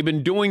 calories. They've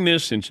been doing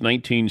this since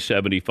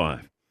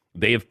 1975.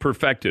 They have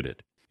perfected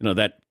it. You know,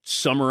 that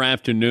summer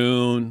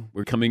afternoon,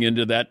 we're coming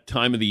into that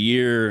time of the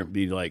year,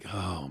 be like,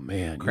 oh,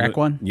 man. Crack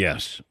one?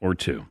 Yes, or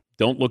two.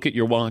 Don't look at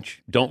your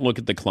watch. Don't look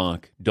at the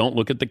clock. Don't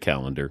look at the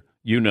calendar.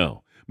 You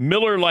know.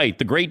 Miller Lite,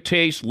 the great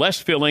taste, less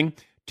filling,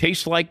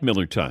 tastes like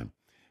Miller time.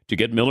 To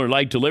get Miller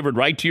Lite delivered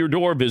right to your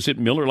door, visit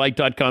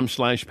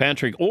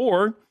MillerLite.com/Patrick,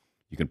 or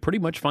you can pretty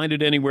much find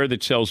it anywhere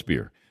that sells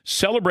beer.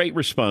 Celebrate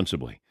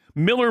responsibly.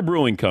 Miller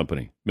Brewing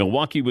Company,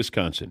 Milwaukee,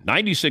 Wisconsin.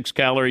 96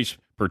 calories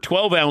per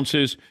 12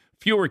 ounces,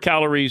 fewer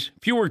calories,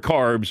 fewer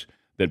carbs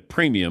than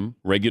premium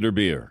regular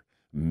beer.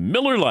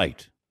 Miller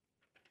Lite.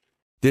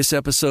 This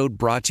episode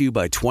brought to you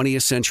by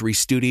 20th Century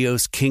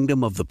Studios'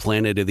 Kingdom of the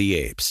Planet of the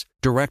Apes.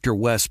 Director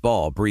Wes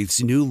Ball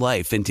breathes new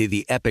life into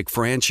the epic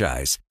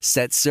franchise,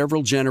 set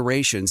several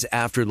generations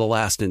after the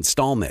last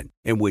installment,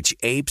 in which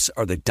apes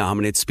are the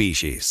dominant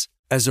species.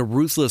 As a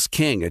ruthless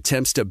king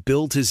attempts to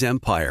build his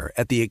empire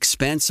at the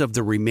expense of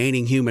the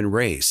remaining human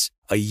race,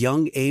 a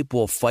young ape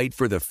will fight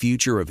for the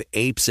future of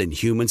apes and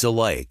humans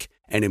alike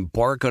and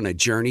embark on a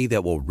journey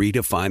that will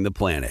redefine the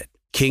planet.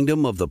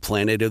 Kingdom of the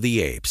Planet of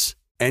the Apes.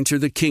 Enter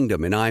the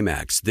kingdom in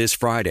IMAX this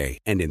Friday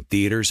and in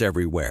theaters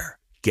everywhere.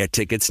 Get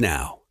tickets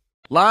now.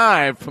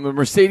 Live from the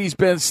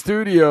Mercedes-Benz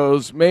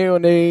Studios,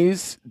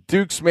 mayonnaise,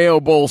 Duke's Mayo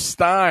Bowl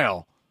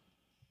style.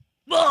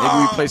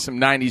 Maybe we play some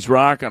 90s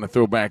rock on a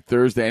Throwback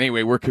Thursday.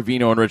 Anyway, we're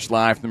Covino and Rich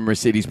live from the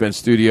Mercedes-Benz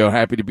Studio.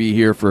 Happy to be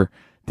here for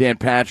Dan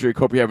Patrick.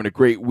 Hope you're having a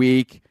great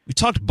week. We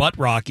talked butt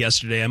rock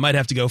yesterday. I might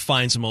have to go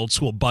find some old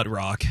school butt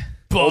rock.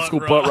 Old school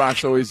butt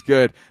rock's always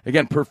good.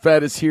 Again,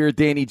 Perfett is here.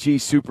 Danny G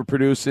super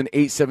producing.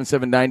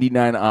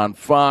 877-99 on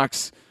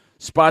Fox.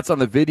 Spots on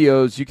the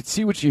videos. You can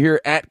see what you hear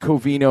at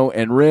Covino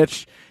and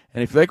Rich.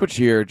 And if you like what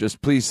you hear,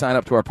 just please sign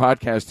up to our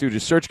podcast, too.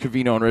 Just search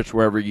Covino and Rich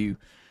wherever you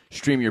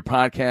stream your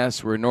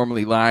podcasts. We're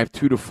normally live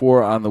 2 to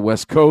 4 on the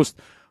West Coast.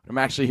 I'm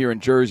actually here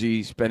in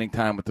Jersey spending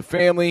time with the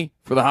family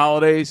for the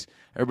holidays.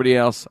 Everybody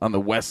else on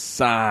the West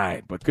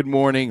Side. But good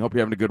morning. Hope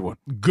you're having a good one.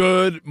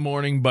 Good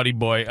morning, buddy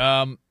boy.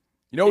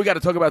 You know what we got to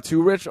talk about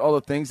too, Rich? All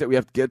the things that we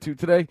have to get to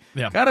today.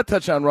 Yeah. Got to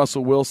touch on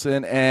Russell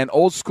Wilson and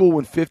old school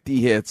when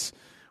 50 hits.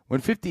 When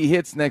 50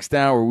 hits next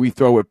hour, we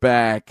throw it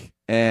back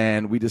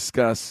and we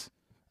discuss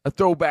a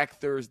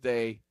Throwback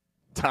Thursday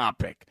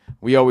topic.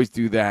 We always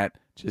do that.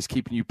 Just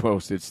keeping you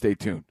posted. Stay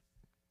tuned.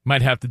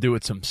 Might have to do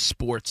with some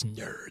sports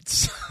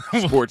nerds.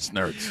 Sports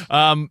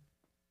nerds.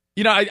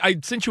 You know, I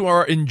since you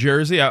are in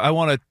Jersey, I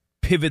want to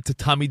pivot to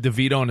Tommy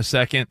DeVito in a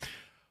second.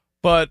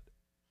 But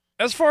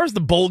as far as the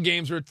bowl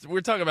games,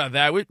 we're talking about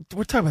that. We're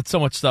talking about so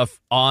much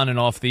stuff on and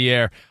off the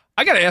air.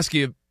 I got to ask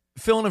you,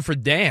 filling in for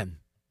Dan,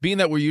 being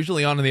that we're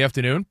usually on in the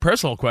afternoon,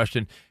 personal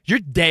question, is your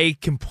day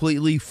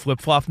completely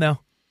flip-flop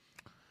now?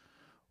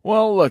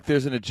 Well, look,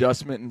 there's an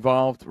adjustment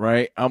involved,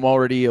 right? I'm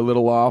already a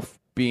little off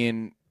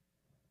being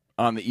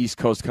on the East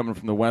Coast coming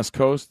from the West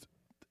Coast.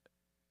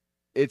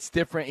 It's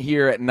different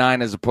here at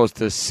 9 as opposed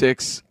to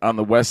 6 on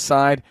the West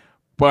Side.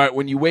 But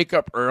when you wake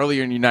up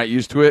earlier and you're not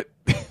used to it,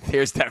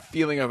 there's that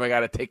feeling of I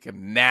got to take a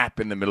nap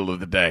in the middle of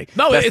the day.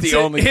 No, that's the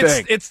only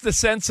thing. It's the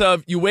sense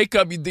of you wake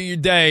up, you do your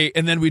day,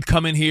 and then we'd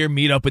come in here,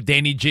 meet up with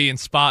Danny G and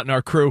Spot and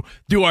our crew,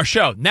 do our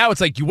show. Now it's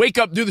like you wake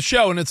up, do the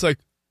show, and it's like,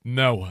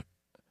 now what?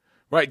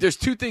 Right. There's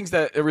two things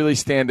that really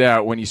stand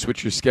out when you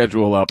switch your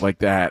schedule up like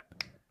that.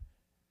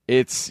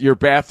 It's your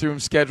bathroom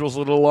schedule's a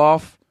little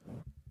off.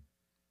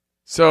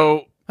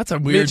 So that's a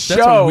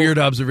weird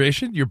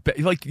observation.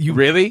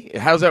 Really?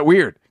 How's that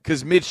weird?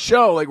 Because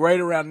mid-show, like right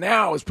around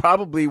now, is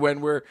probably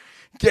when we're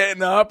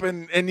getting up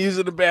and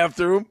using the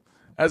bathroom,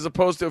 as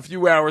opposed to a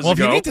few hours ago. Well, if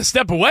you need to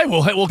step away,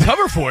 we'll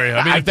cover for you.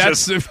 I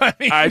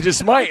mean, I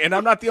just might, and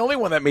I'm not the only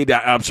one that made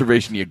that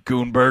observation. You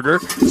goonburger.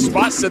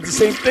 Spot said the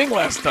same thing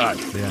last time.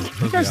 Yeah,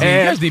 you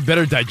guys need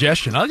better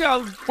digestion.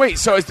 Wait,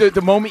 so is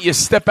the moment you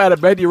step out of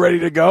bed, you're ready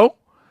to go?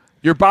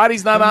 Your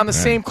body's not on the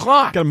same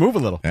clock. Got to move a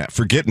little.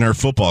 Forgetting our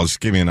football,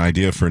 just give me an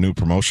idea for a new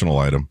promotional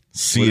item.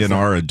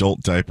 CNR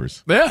adult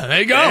diapers. Yeah,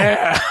 there you go.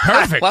 Yeah,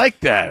 perfect. I like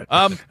that.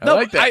 I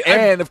like that.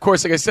 And, of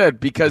course, like I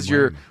said, because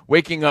you're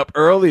waking up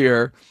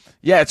earlier,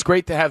 yeah, it's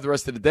great to have the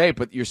rest of the day,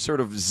 but you're sort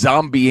of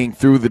zombieing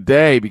through the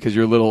day because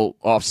you're a little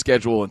off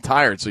schedule and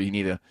tired, so you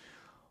need a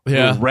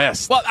little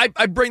rest. Well,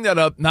 I bring that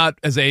up not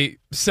as a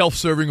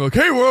self-serving, like,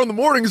 hey, we're on the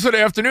morning instead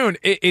of afternoon.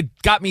 It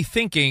got me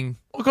thinking.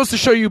 Well, it goes to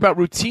show you about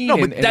routine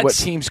and what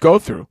teams go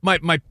through.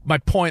 My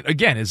point,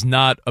 again, is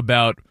not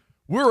about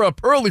we're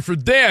up early for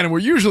Dan and we're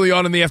usually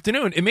on in the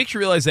afternoon. It makes you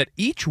realize that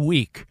each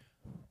week,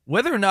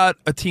 whether or not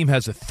a team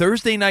has a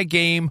Thursday night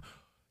game,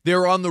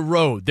 they're on the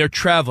road, they're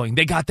traveling,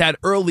 they got that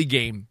early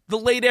game, the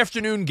late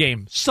afternoon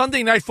game,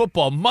 Sunday night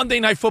football, Monday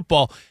night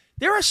football.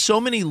 There are so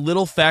many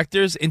little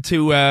factors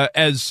into,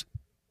 as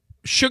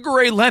Sugar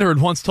Ray Leonard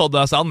once told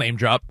us, I'll name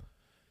drop,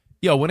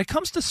 when it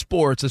comes to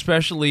sports,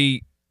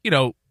 especially,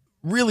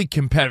 really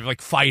competitive,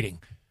 like fighting,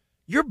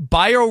 your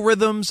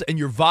biorhythms and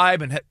your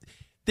vibe, and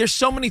there's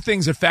so many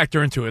things that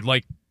factor into it.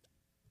 Like,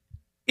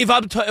 if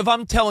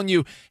I'm telling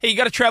you, hey, you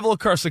got to travel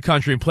across the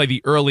country and play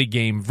the early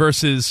game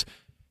versus,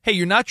 hey,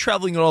 you're not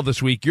traveling at all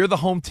this week. You're the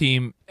home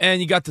team,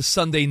 and you got the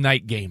Sunday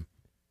night game.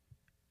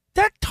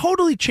 That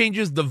totally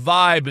changes the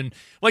vibe. And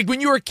like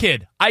when you were a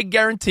kid, I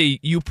guarantee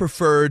you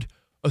preferred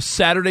a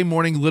Saturday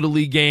morning Little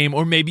League game,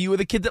 or maybe you were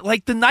the kid that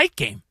liked the night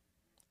game.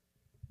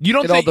 You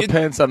don't. It all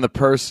depends on the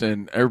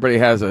person. Everybody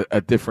has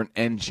a different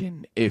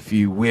engine, if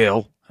you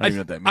will. I don't know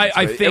what that means.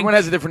 I think everyone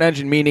has a different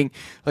engine, meaning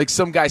like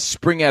some guys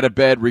spring out of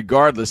bed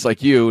regardless,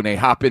 like you, and they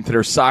hop into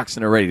their socks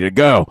and are ready to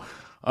go.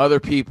 Other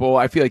people,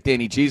 I feel like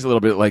Danny G's a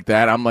little bit like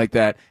that. I'm like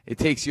that. It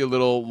takes you a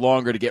little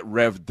longer to get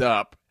revved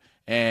up,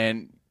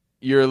 and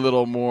you're a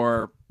little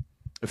more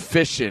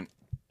efficient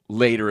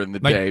later in the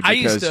day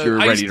because you're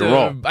ready to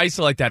roll. I used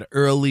to like that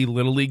early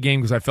Little League game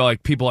because I felt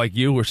like people like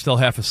you were still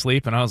half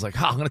asleep, and I was like,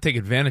 I'm going to take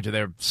advantage of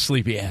their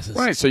sleepy asses.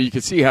 Right, so you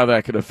can see how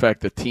that could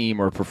affect a team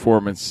or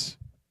performance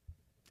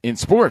in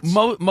sports.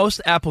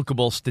 Most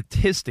applicable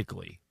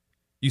statistically.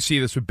 You see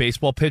this with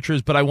baseball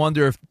pitchers, but I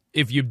wonder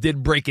if you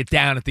did break it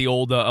down at the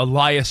old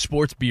Elias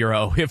Sports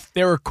Bureau, if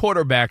there are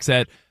quarterbacks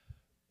that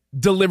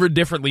delivered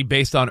differently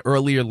based on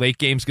early or late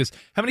games. Because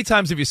how many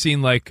times have you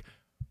seen, like,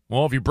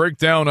 well, if you break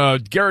down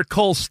Garrett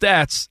Cole's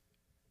stats,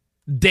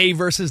 day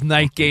versus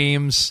night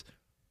games,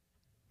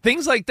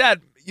 things like that,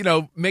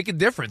 make a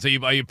difference. Are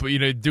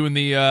you doing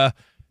the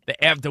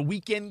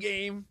weekend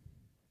game?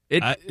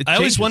 I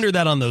always wonder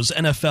that on those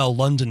NFL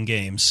London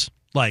games.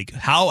 Like,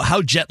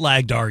 how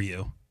jet-lagged are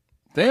you?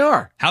 They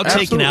are. How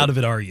Absolutely. taken out of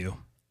it are you?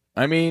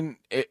 I mean,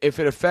 if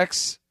it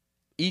affects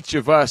each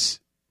of us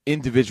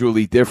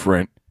individually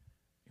different,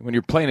 when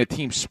you're playing a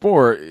team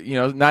sport,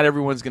 not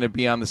everyone's going to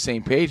be on the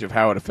same page of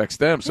how it affects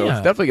them. So it's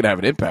definitely going to have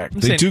an impact.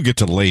 They do get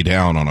to lay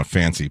down on a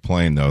fancy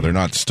plane, though. They're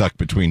not stuck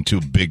between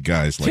two big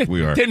guys like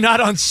we are. They're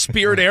not on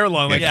Spirit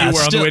Airline like you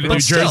were on the way to New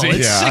Jersey.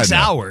 It's 6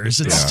 hours.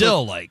 It's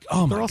still like,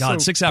 oh my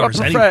God, 6 hours.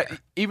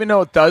 Even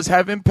though it does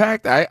have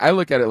impact, I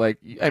look at it like,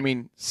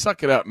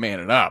 suck it up,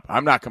 man it up.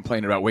 I'm not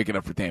complaining about waking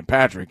up for Dan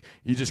Patrick.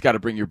 You just got to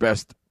bring your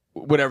best,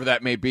 whatever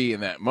that may be in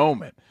that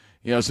moment.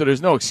 So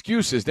there's no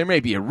excuses. There may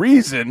be a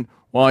reason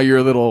why you're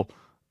a little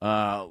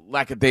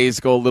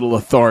lackadaisical, a little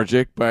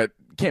lethargic, but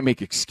you can't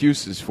make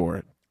excuses for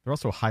it. They're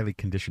also highly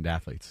conditioned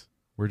athletes.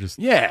 We're just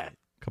a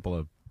couple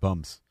of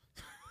bums.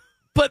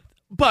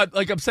 But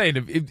like I'm saying,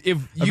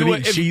 if you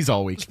eating cheese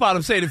all week, Spot,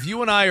 I'm saying if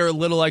you and I are a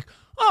little like,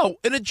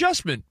 an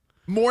adjustment,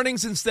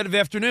 mornings instead of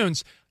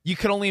afternoons, you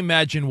can only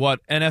imagine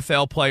what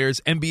NFL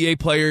players, NBA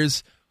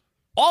players,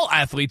 all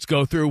athletes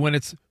go through when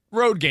it's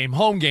road game,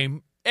 home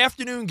game,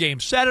 afternoon game,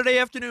 Saturday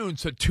afternoon,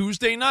 so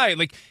Tuesday night.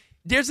 Like,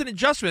 there's an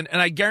adjustment,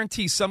 and I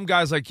guarantee some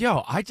guys like,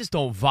 I just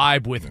don't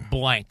vibe with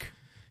blank.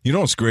 You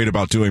know what's great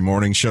about doing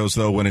morning shows,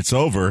 though? When it's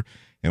over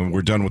and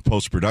we're done with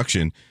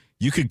post-production,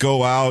 you could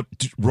go out,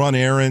 run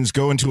errands,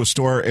 go into a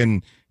store,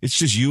 and it's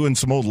just you and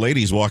some old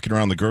ladies walking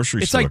around the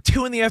grocery store. It's like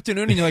 2 PM,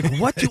 and you're like,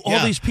 what do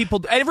all these people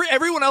do?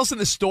 Everyone else in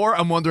the store,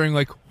 I'm wondering,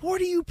 like, what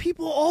do you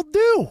people all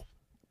do?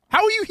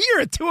 How are you here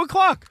at 2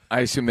 o'clock?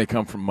 I assume they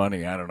come from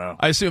money. I don't know.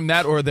 I assume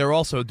that, or they're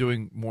also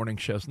doing morning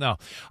shows. No.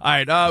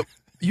 All right.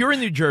 You're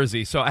in New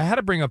Jersey, so I had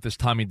to bring up this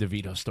Tommy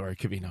DeVito story,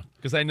 Covino,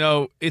 because I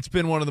know it's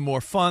been one of the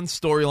more fun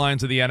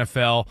storylines of the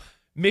NFL,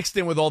 mixed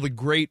in with all the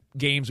great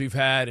games we've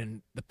had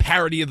and the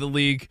parody of the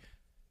league.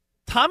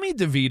 Tommy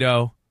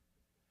DeVito,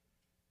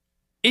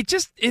 it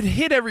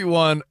hit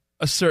everyone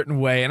a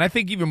certain way, and I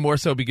think even more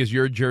so because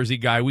you're a Jersey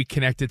guy, we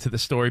connected to the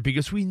story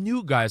because we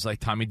knew guys like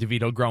Tommy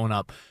DeVito growing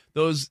up.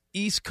 Those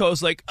East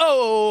Coast, like,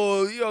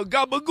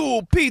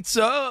 gabagool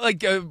pizza,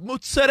 like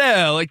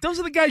mozzarella, like those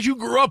are the guys you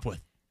grew up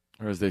with.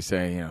 Or as they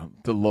say,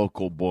 the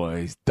local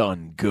boys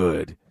done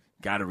good.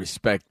 Got to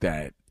respect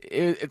that.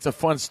 It's a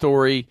fun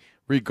story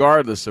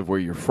regardless of where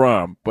you're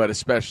from, but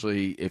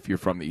especially if you're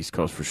from the East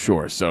Coast for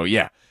sure. So,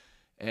 yeah.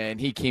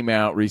 And he came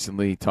out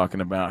recently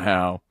talking about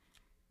how,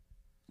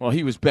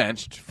 he was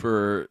benched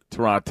for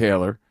Tyrod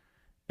Taylor.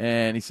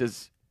 And he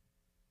says,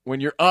 when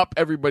you're up,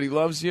 everybody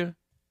loves you.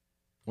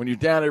 When you're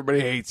down,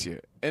 everybody hates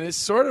you. And it's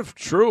sort of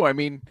true. I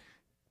mean,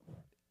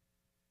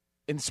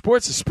 in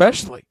sports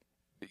especially,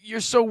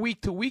 you're so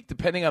week to week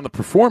depending on the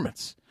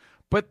performance.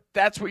 But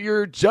that's what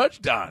you're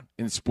judged on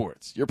in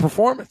sports, your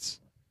performance.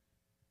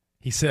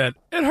 He said,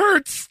 it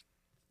hurts.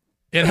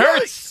 It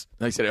hurts.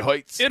 I said it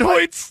hurts. It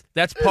hurts.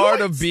 That's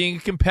part of being a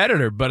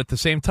competitor. But at the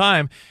same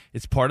time,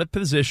 it's part of the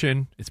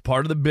position, it's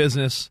part of the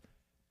business,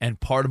 and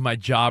part of my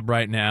job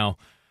right now.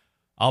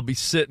 I'll be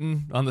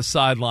sitting on the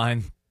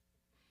sideline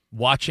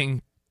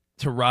watching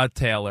Tyrod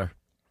Taylor.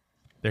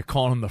 They're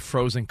calling him the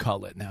frozen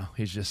cutlet now.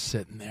 He's just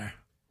sitting there.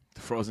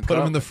 The frozen Put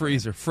him in the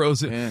freezer.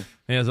 Frozen. Yeah.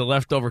 He has a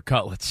leftover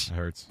cutlets. It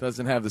hurts.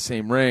 Doesn't have the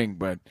same ring,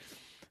 but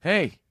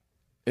hey,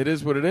 it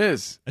is what it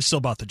is. I still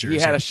bought the jersey.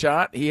 He had a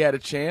shot. He had a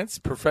chance.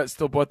 Perfett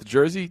still bought the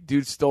jersey.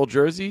 Dude stole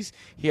jerseys.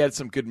 He had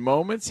some good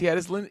moments. He had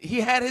his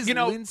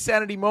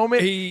Linsanity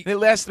moment. And it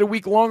lasted a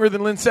week longer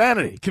than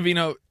Linsanity.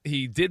 Covino,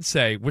 he did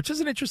say, which is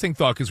an interesting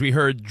thought because we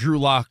heard Drew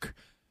Lock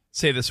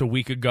say this a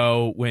week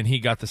ago when he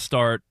got the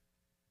start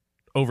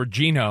over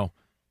Geno.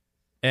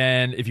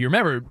 And if you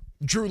remember,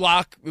 Drew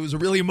Lock, it was a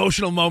really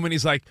emotional moment.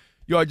 He's like,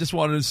 yo, I just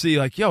wanted to see,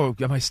 like, yo,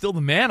 am I still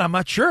the man? I'm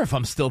not sure if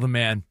I'm still the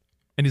man.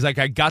 And he's like,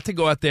 I got to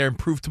go out there and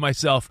prove to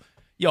myself,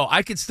 yo,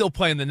 I could still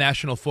play in the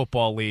National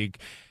Football League.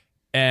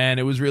 And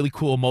it was a really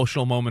cool,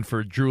 emotional moment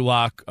for Drew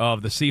Lock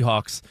of the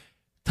Seahawks.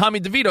 Tommy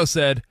DeVito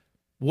said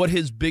what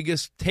his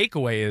biggest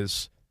takeaway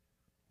is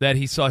that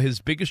he saw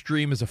his biggest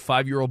dream as a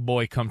 5-year-old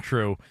boy come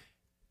true.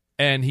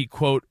 And he,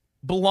 quote,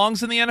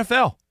 belongs in the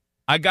NFL.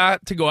 I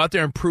got to go out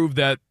there and prove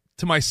that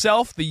to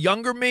myself, the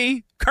younger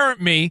me,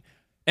 current me,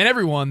 and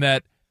everyone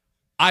that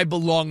I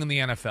belong in the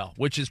NFL,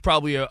 which is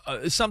probably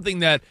something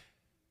that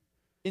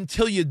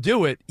until you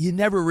do it, you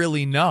never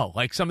really know.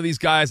 Like some of these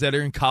guys that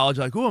are in college,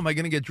 like, oh, am I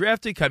going to get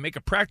drafted? Can I make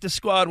a practice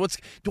squad?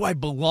 Do I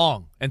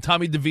belong? And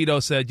Tommy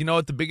DeVito said, you know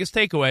what? The biggest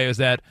takeaway is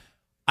that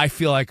I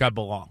feel like I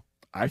belong.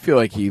 I feel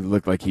like he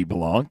looked like he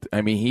belonged.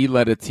 I mean, he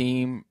led a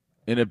team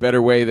in a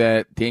better way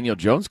that Daniel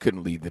Jones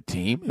couldn't lead the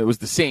team. It was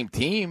the same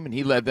team, and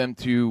he led them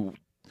to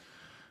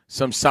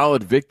some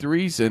solid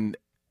victories, and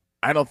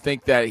I don't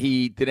think that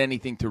he did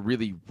anything to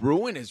really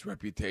ruin his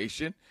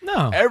reputation.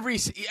 No. Every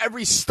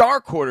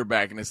star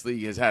quarterback in this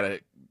league has had a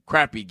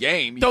crappy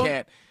game.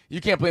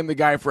 You can't blame the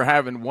guy for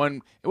having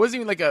one. It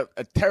wasn't even like a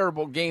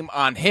terrible game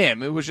on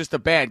him. It was just a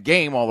bad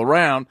game all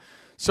around.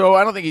 So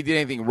I don't think he did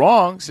anything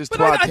wrong. It's just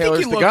Tyrod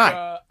Taylor's the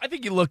guy. I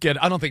think you look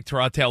at, I don't think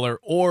Tyrod Taylor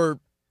or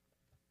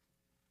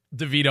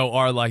DeVito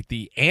are like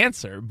the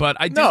answer, but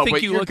I do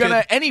think you look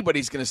at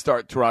anybody's going to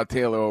start Tyrod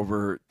Taylor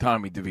over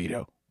Tommy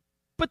DeVito.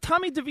 But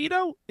Tommy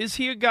DeVito, is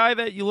he a guy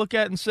that you look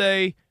at and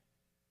say,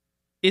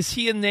 is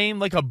he a name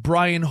like a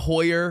Brian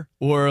Hoyer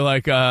or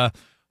like a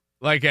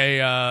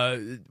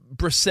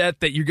Brissett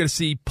that you're going to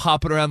see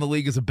popping around the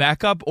league as a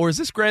backup, or is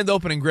this grand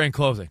opening, grand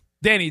closing?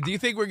 Danny, do you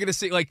think we're going to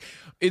see, like,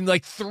 in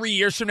like 3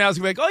 years from now, it's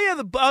going to be like,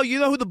 oh yeah, you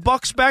know who the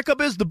Bucs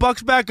backup is? The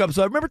Bucs backup.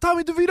 So remember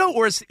Tommy DeVito,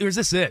 or is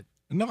this it?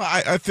 No,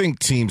 I think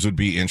teams would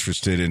be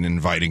interested in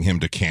inviting him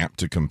to camp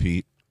to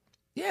compete.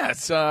 Yeah,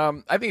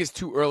 I think it's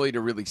too early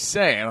to really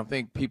say. I don't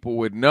think people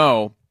would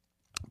know.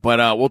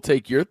 But we'll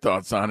take your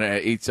thoughts on it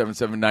at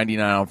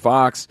 877-99 on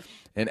Fox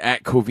and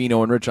at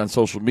Covino and Rich on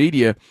social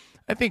media.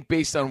 I think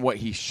based on what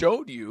he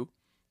showed you,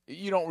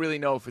 you don't really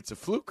know if it's a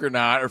fluke or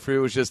not, or if it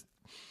was just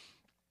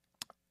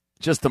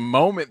a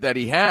moment that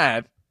he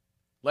had,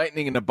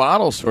 lightning in a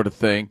bottle sort of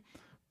thing.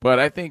 But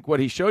I think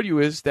what he showed you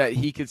is that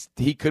he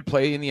could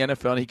play in the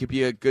NFL and he could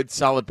be a good,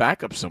 solid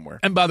backup somewhere.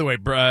 And by the way,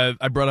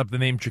 I brought up the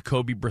name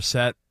Jacoby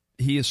Brissett.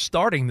 He is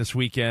starting this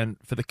weekend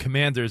for the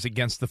Commanders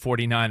against the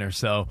 49ers.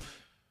 So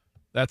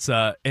that's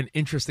an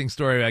interesting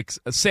story. Like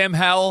Sam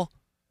Howell,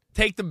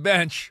 take the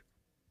bench.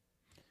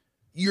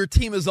 Your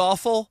team is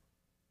awful.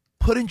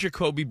 Put in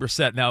Jacoby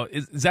Brissett. Now,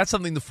 is that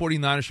something the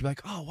 49ers should be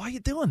like, oh, why are you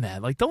doing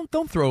that? Like, don't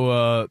throw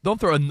a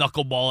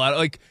knuckleball out.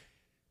 Like,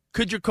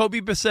 could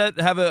Jacoby Brissett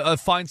have a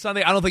fine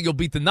Sunday? I don't think he'll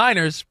beat the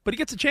Niners, but he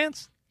gets a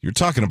chance. You're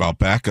talking about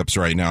backups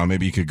right now.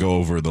 Maybe you could go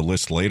over the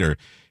list later.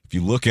 If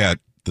you look at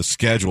the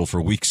schedule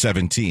for Week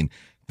 17,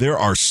 there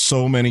are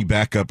so many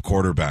backup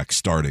quarterbacks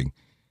starting.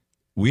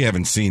 We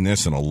haven't seen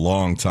this in a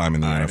long time in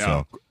the NFL.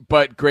 Know.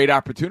 But great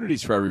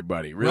opportunities for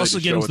everybody. Really, we're also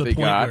getting to the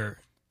point where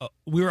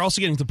we were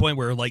also getting to the point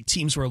where like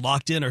teams who are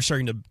locked in are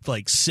starting to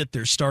like sit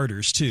their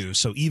starters too.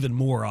 So even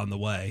more on the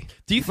way.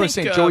 Do you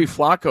think Joey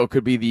Flacco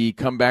could be the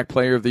comeback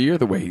player of the year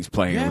the way he's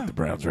playing with the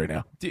Browns right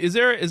now? Is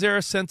there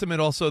a sentiment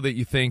also that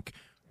you think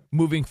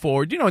moving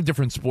forward? You know, in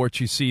different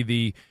sports, you see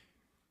the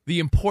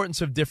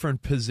importance of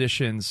different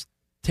positions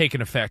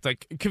taking effect.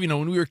 Like, you know,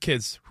 when we were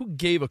kids, who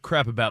gave a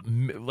crap about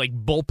like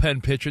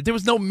bullpen pitchers? There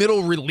was no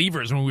middle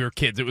relievers when we were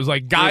kids. It was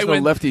like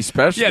lefty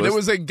specialist. Yeah, there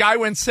was a guy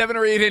went 7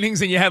 or 8 innings,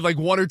 and you had like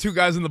 1 or 2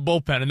 guys in the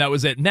bullpen, and that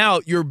was it.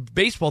 Now your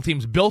baseball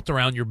team's built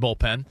around your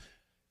bullpen.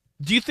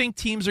 Do you think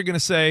teams are going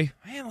to say,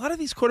 man, a lot of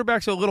these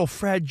quarterbacks are a little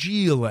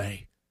fragile?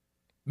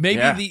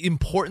 Maybe the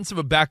importance of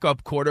a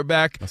backup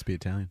quarterback must be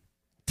Italian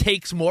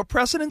takes more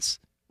precedence.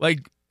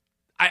 Like,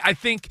 I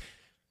think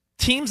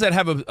teams that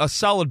have a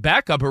solid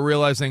backup are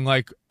realizing,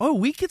 like, oh,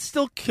 we could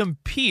still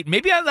compete.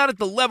 Maybe not at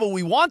the level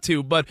we want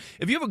to, but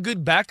if you have a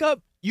good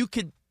backup, you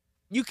could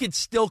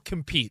still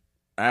compete.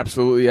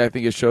 Absolutely. I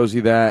think it shows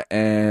you that,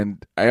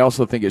 and I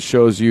also think it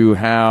shows you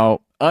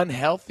how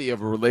unhealthy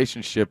of a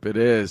relationship it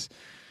is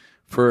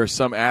for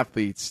some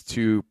athletes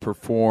to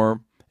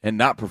perform and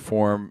not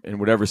perform in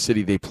whatever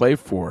city they play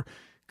for.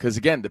 Because,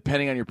 again,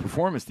 depending on your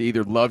performance, they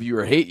either love you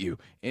or hate you.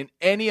 In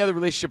any other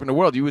relationship in the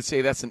world, you would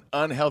say that's an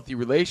unhealthy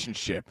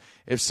relationship.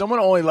 If someone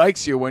only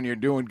likes you when you're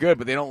doing good,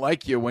 but they don't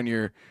like you when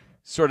you're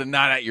sort of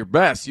not at your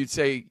best, you'd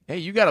say, hey,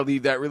 you got to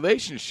leave that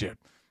relationship.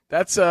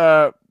 That's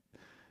a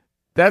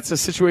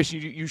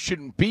situation you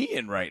shouldn't be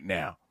in right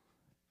now.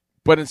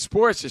 But in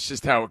sports, it's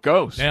just how it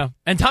goes. Yeah.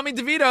 And Tommy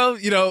DeVito,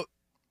 you know,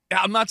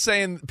 I'm not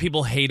saying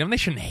people hate him. They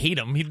shouldn't hate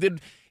him. He did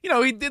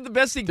the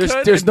best he could.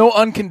 There's no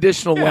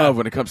unconditional love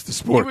when it comes to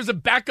sports. He was a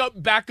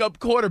backup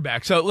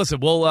quarterback. So listen,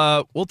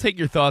 we'll take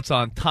your thoughts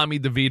on Tommy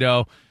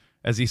DeVito,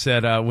 as he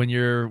said, when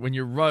you're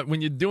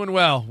doing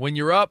well, when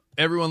you're up,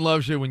 everyone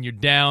loves you. When you're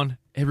down,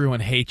 Everyone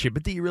hates you,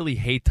 but do you really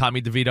hate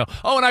Tommy DeVito?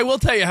 Oh, and I will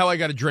tell you how I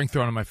got a drink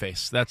thrown in my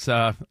face. That's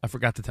I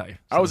forgot to tell you.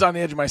 So, I was on the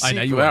edge of my seat.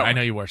 I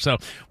know you were. So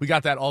we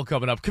got that all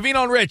coming up.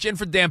 Covino and Rich in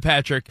for Dan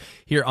Patrick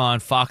here on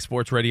Fox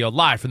Sports Radio,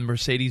 live from the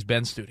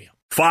Mercedes-Benz studio.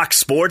 Fox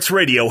Sports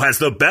Radio has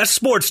the best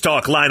sports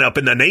talk lineup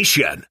in the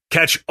nation.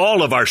 Catch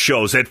all of our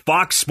shows at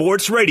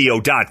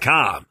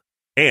foxsportsradio.com.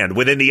 And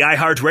within the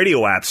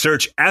iHeartRadio app,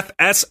 search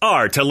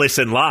FSR to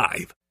listen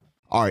live.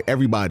 All right,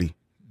 everybody,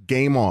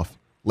 game off.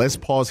 Let's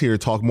pause here to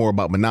talk more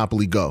about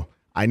Monopoly Go.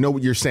 I know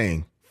what you're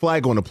saying.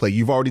 Flag on the play.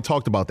 You've already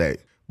talked about that.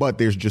 But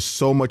there's just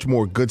so much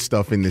more good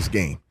stuff in this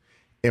game.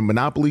 In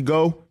Monopoly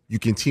Go, you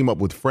can team up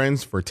with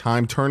friends for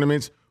time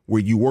tournaments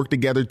where you work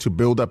together to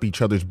build up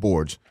each other's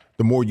boards.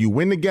 The more you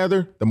win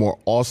together, the more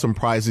awesome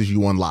prizes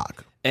you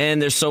unlock.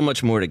 And there's so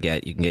much more to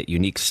get. You can get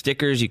unique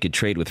stickers. You could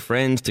trade with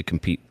friends to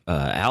compete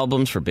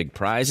albums for big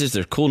prizes.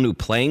 There's cool new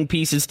playing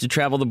pieces to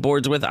travel the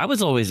boards with. I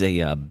was always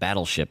a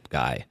battleship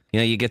guy. You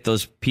know, you get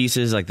those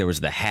pieces, like there was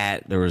the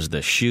hat, there was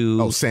the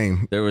shoe. Oh,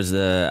 same.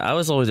 I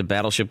was always a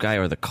battleship guy,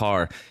 or the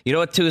car. You know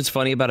what, too, is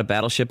funny about a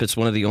battleship? It's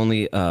one of the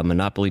only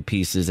Monopoly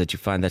pieces that you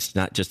find that's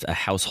not just a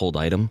household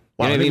item.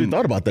 Wow, You know I what never even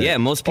thought about that. Yeah,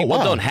 most people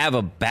wow. don't have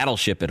a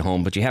battleship at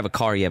home, but you have a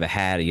car, you have a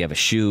hat, you have a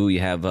shoe,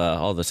 you have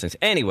all those things.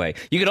 Anyway,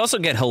 you could also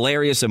get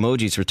hilarious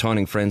emojis for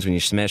taunting friends when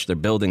you smash their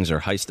buildings or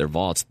heist their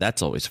vaults.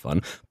 That's always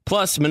fun.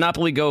 Plus,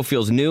 Monopoly Go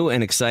feels new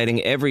and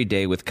exciting every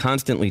day with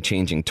constantly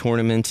changing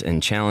tournaments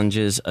and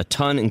challenges. A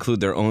ton include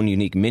their own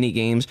unique mini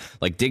games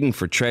like digging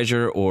for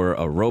treasure or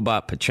a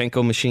robot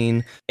Pachinko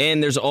machine.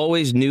 And there's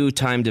always new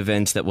timed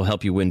events that will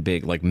help you win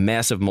big, like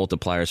massive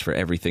multipliers for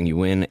everything you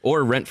win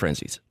or rent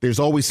frenzies. There's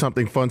always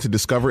something fun to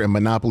discover in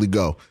Monopoly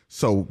Go.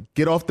 So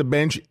get off the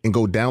bench and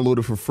go download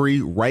it for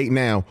free right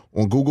now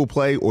on Google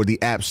Play or the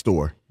App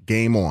Store.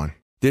 Game on.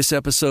 This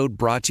episode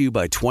brought to you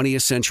by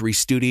 20th Century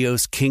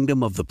Studios'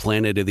 Kingdom of the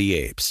Planet of the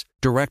Apes.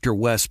 Director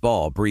Wes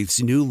Ball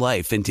breathes new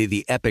life into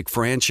the epic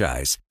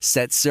franchise,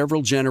 set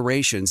several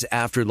generations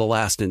after the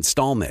last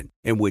installment,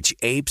 in which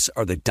apes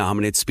are the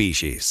dominant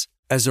species.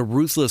 As a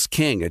ruthless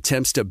king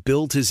attempts to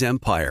build his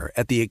empire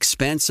at the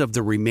expense of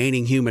the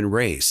remaining human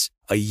race,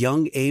 a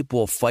young ape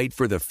will fight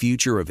for the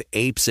future of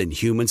apes and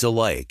humans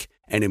alike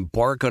and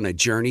embark on a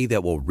journey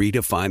that will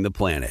redefine the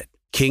planet.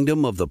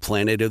 Kingdom of the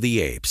Planet of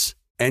the Apes.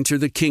 Enter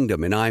the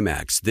kingdom in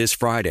IMAX this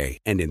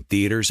Friday and in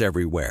theaters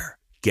everywhere.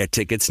 Get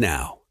tickets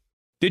now.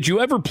 Did you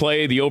ever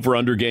play the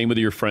over-under game with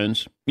your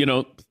friends? You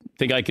know,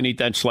 think I can eat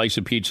that slice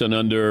of pizza in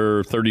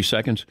under 30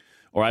 seconds?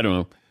 Or I don't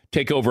know,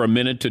 take over a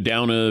minute to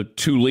down a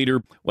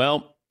 2-liter?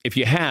 Well, if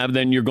you have,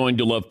 then you're going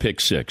to love Pick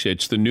 6.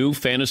 It's the new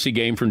fantasy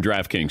game from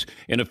DraftKings,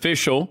 an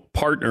official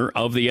partner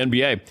of the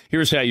NBA.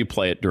 Here's how you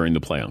play it during the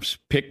playoffs.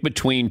 Pick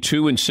between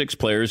 2 and 6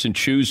 players and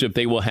choose if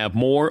they will have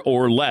more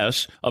or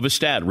less of a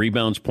stat,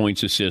 rebounds,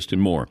 points, assists,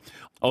 and more.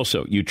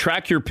 Also, you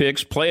track your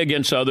picks, play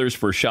against others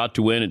for a shot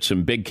to win at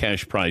some big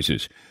cash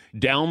prizes.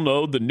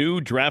 Download the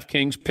new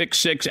DraftKings Pick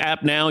 6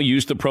 app now.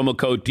 Use the promo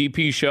code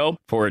DPSHOW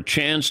for a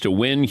chance to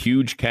win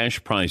huge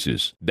cash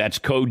prizes. That's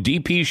code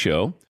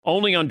DPSHOW.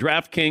 Only on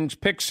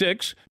DraftKings Pick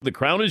 6. The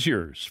crown is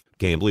yours.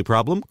 Gambling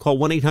problem? Call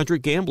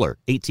 1-800-GAMBLER.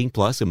 18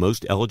 plus in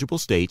most eligible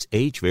states.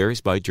 Age varies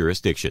by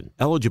jurisdiction.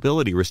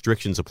 Eligibility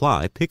restrictions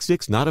apply. Pick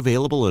 6 not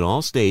available in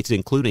all states,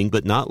 including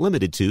but not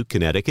limited to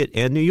Connecticut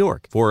and New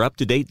York. For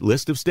up-to-date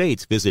list of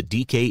states, visit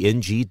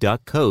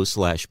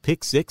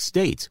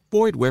dkng.co/pick6states.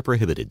 Void where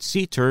prohibited.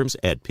 See terms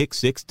at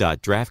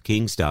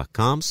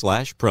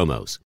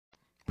pick6.draftkings.com/promos.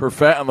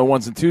 Perfect on the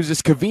ones and twos.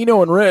 It's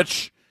Covino and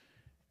Rich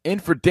in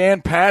for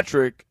Dan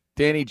Patrick.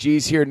 Danny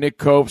G's here, Nick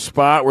Cope,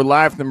 Spot. We're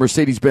live from the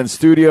Mercedes-Benz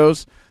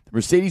studios. The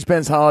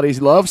Mercedes-Benz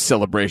Holidays Love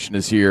Celebration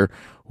is here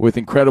with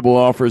incredible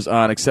offers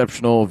on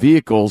exceptional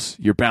vehicles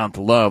you're bound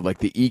to love, like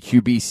the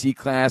EQB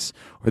C-Class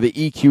or the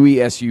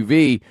EQE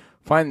SUV.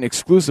 Find an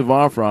exclusive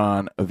offer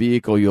on a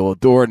vehicle you'll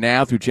adore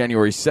now through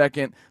January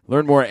 2nd.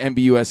 Learn more at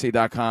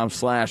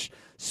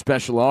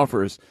MBUSA.com/special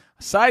offers.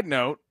 Side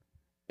note,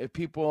 if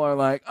people are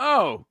like,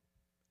 oh,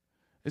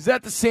 is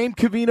that the same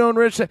Covino and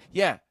Rich?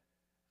 Yeah,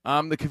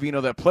 I'm the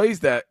Covino that plays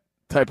that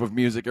type of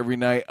music every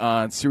night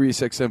on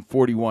Sirius XM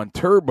 41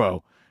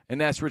 Turbo,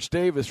 and that's Rich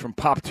Davis from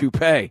Pop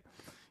Toupee.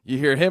 You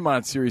hear him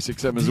on Sirius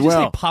XM as well. Did you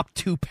say Pop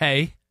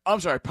Toupee? I'm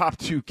sorry, Pop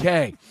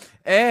 2K.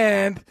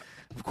 And,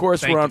 of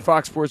course, we're on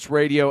Fox Sports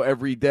Radio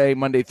every day,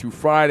 Monday through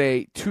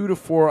Friday, 2 to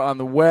 4 on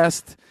the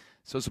West.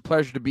 So it's a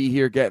pleasure to be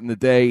here getting the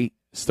day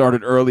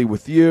started early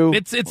with you.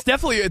 It's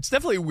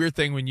definitely a weird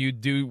thing when you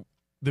do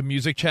the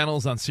music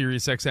channels on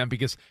Sirius XM,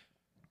 because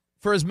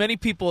for as many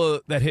people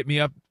that hit me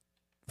up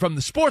from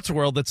the sports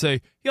world that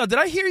say, did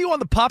I hear you on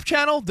the Pop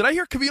channel? Did I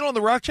hear Covino on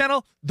the Rock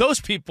channel?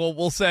 Those people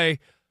will say,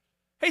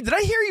 hey, did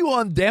I hear you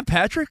on Dan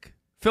Patrick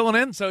filling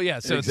in? So, yeah.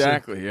 So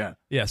exactly, yeah.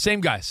 Yeah,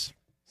 same guys.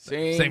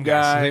 Same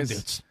guys. Same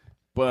dudes.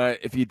 But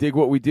if you dig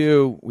what we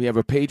do, we have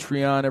a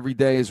Patreon every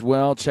day as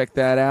well. Check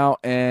that out.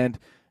 And,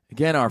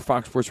 again, our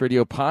Fox Sports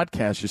Radio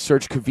podcast. Just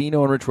search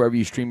Covino and Rich wherever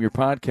you stream your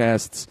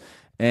podcasts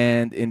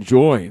and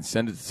enjoy and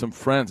send it to some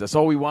friends. That's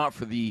all we want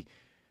for the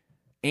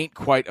ain't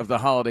quite of the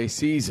holiday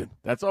season.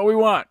 That's all we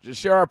want.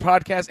 Just share our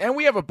podcast. And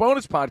we have a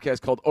bonus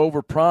podcast called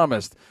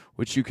Overpromised,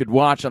 which you could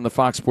watch on the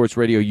Fox Sports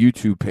Radio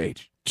YouTube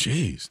page.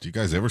 Jeez, do you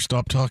guys ever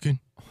stop talking?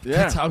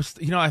 Yeah.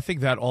 I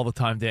think that all the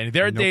time, Danny.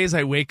 There are days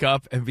I wake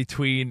up and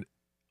between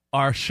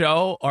our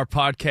show, our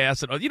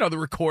podcast, and the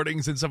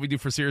recordings and stuff we do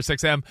for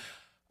SiriusXM,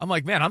 I'm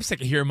like, man, I'm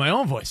sick of hearing my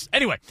own voice.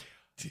 Anyway,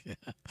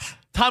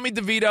 Tommy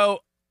DeVito,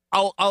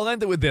 I'll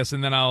end it with this,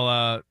 and then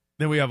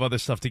then we have other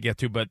stuff to get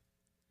to. But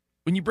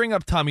when you bring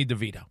up Tommy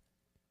DeVito,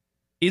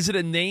 is it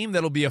a name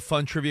that'll be a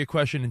fun trivia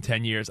question in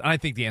 10 years? And I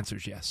think the answer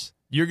is yes.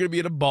 You're going to be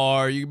at a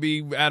bar, you can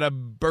be at a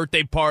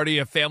birthday party,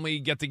 a family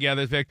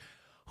get-together. It's like,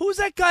 who's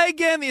that guy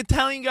again? The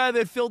Italian guy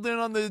that filled in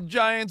on the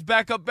Giants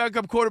backup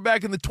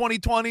quarterback in the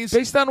 2020s?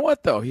 Based on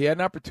what, though? He had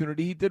an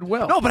opportunity. He did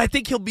well. No, but I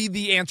think he'll be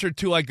the answer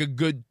to, like, a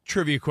good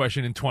trivia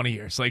question in 20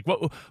 years. Like,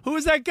 who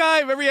is that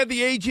guy? Remember he had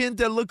the agent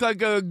that looked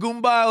like a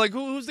Goomba? Like,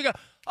 who's the guy?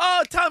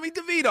 Oh, Tommy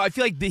DeVito. I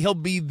feel like he'll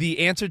be the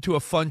answer to a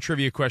fun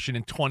trivia question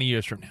in 20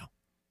 years from now.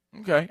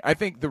 Okay. I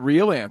think the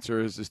real answer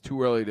is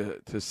too early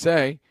to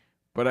say,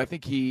 but I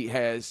think he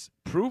has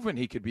proven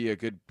he could be a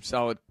good,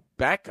 solid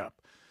backup.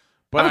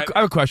 But I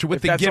have a question. With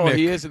if the that's gimmick, all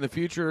he is in the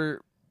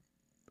future,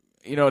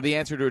 the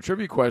answer to a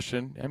trivia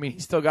question, I mean, he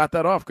still got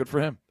that off. Good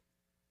for him.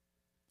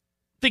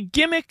 The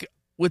gimmick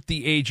with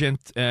the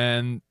agent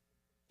and,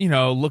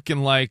 looking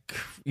like,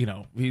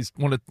 he's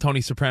one of Tony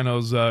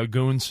Soprano's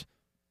goons,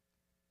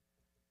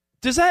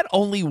 does that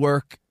only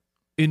work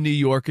in New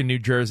York and New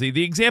Jersey?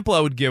 The example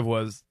I would give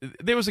was,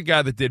 there was a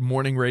guy that did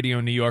morning radio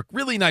in New York,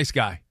 really nice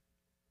guy.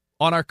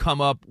 On our come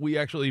up, we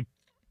actually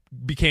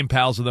became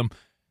pals with him.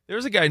 There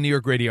was a guy in New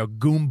York radio,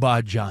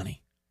 Goomba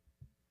Johnny.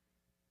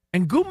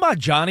 And Goomba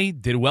Johnny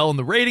did well in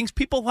the ratings.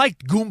 People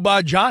liked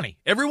Goomba Johnny.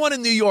 Everyone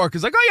in New York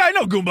is like, oh, yeah, I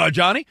know Goomba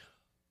Johnny.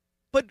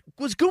 But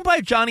was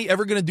Goomba Johnny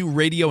ever going to do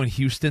radio in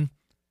Houston?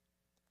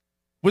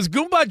 Was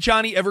Goomba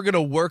Johnny ever going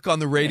to work on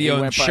the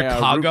radio in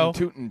Chicago?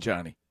 Tootin'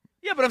 Johnny.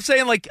 Yeah, but I'm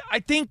saying, I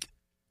think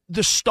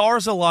the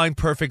stars aligned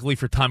perfectly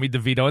for Tommy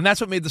DeVito, and that's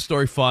what made the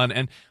story fun.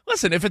 And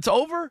listen, if it's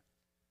over,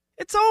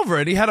 it's over.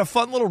 And he had a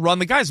fun little run.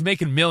 The guy's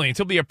making millions.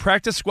 He'll be a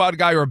practice squad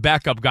guy or a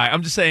backup guy.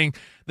 I'm just saying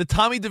the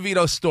Tommy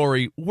DeVito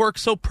story worked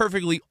so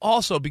perfectly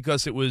also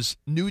because it was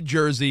New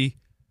Jersey,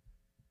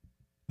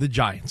 the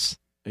Giants.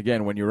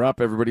 Again, when you're up,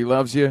 everybody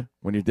loves you.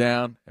 When you're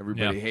down,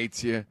 everybody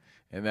hates you.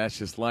 And that's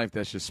just life.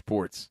 That's just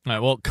sports. All right,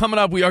 well, coming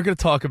up, we are going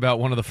to talk about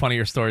one of the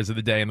funnier stories of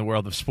the day in the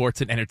world of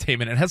sports and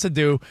entertainment. It has to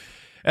do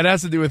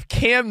with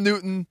Cam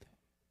Newton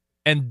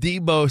and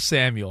Deebo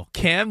Samuel.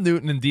 Cam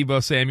Newton and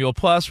Deebo Samuel.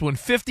 Plus, when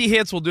 50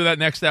 hits, we'll do that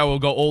next hour. We'll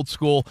go old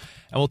school,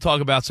 and we'll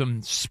talk about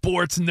some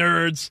sports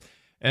nerds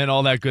and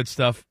all that good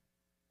stuff.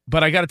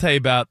 But I got to tell you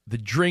about the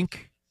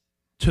drink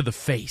to the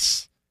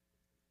face.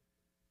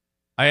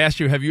 I asked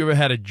you, have you ever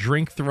had a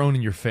drink thrown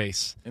in your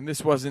face? And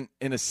this wasn't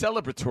in a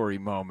celebratory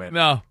moment.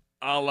 No.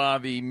 A la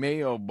the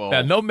Mayo Bowl.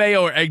 Yeah, no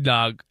mayo or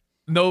eggnog.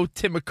 No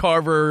Tim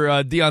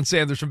McCarver, Deion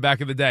Sanders from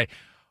back in the day.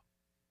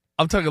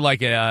 I'm talking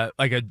like a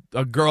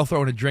girl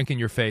throwing a drink in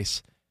your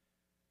face.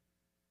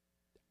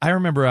 I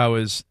remember I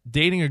was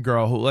dating a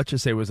girl who, let's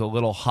just say, was a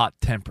little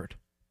hot-tempered.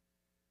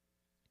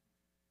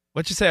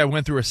 Let's just say I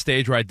went through a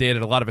stage where I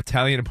dated a lot of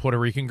Italian and Puerto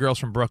Rican girls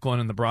from Brooklyn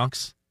and the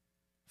Bronx.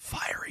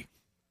 Fiery.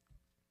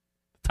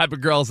 Type of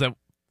girls that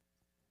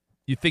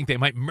you think they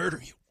might murder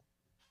you.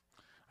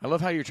 I love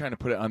how you're trying to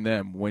put it on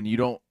them when you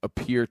don't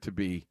appear to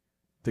be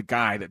the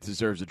guy that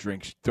deserves a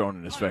drink thrown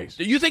in his face.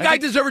 You think I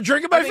deserve a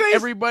drink in my face?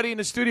 Everybody in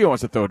the studio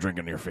wants to throw a drink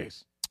in your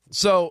face.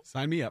 So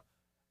sign me up.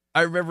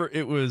 I remember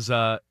it was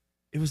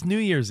New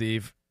Year's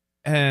Eve,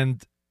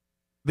 and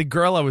the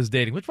girl I was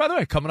dating, which by the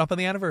way, coming up on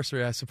the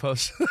anniversary, I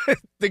suppose.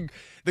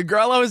 the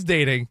girl I was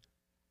dating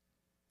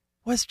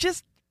was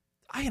just,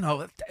 I don't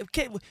know,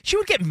 she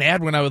would get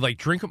mad when I would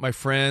drink with my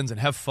friends and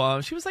have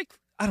fun. She was like,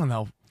 I don't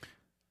know.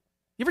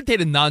 You ever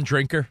date a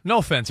non-drinker? No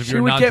offense if you're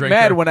a non-drinker. She would get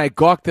mad when I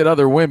gawked at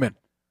other women.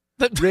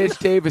 Rich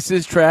Davis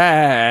is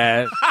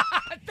trash.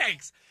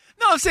 Thanks.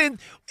 No, I'm saying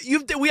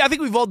I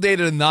think we've all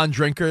dated a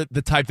non-drinker,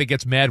 the type that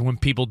gets mad when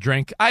people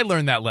drink. I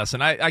learned that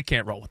lesson. I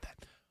can't roll with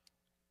that.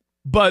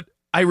 But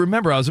I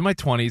remember I was in my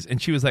 20s,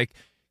 and she was like,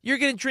 "You're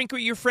going to drink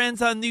with your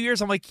friends on New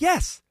Year's?" I'm like,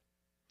 "Yes."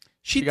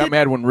 She got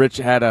mad when Rich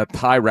had a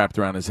tie wrapped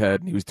around his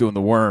head, and he was doing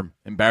the worm,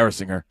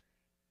 embarrassing her.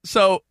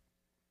 So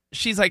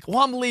she's like, "Well,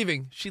 I'm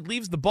leaving." She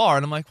leaves the bar,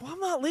 and I'm like, "Well, I'm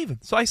not leaving."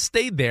 So I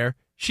stayed there.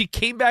 She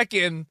came back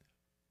in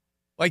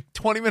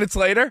 20 minutes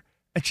later,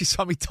 and she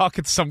saw me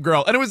talking to some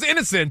girl, and it was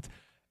innocent.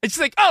 And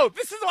she's like, "Oh,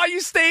 this is why you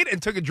stayed?" And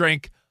took a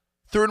drink,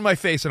 threw it in my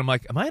face, and I'm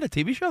like, "Am I on a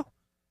TV show?"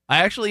 I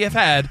actually have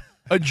had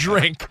a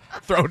drink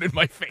thrown in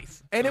my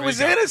face. And it was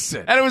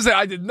innocent. And it was,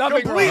 I did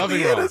nothing wrong.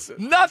 Completely innocent.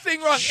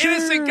 Nothing wrong. Sure.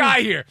 Innocent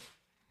guy here.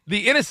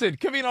 The innocent.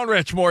 Covino and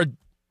Rich, more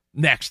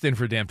next in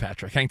for Dan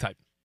Patrick. Hang tight.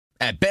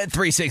 At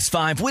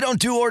Bet365, we don't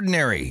do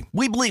ordinary.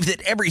 We believe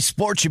that every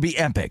sport should be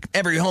epic.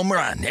 Every home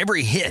run,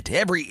 every hit,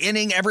 every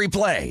inning, every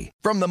play.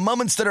 From the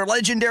moments that are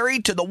legendary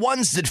to the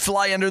ones that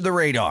fly under the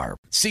radar.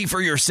 See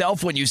for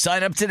yourself when you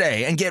sign up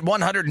today and get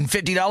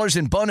 $150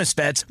 in bonus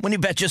bets when you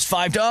bet just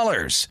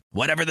 $5.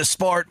 Whatever the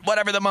sport,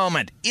 whatever the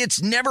moment,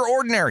 it's never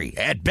ordinary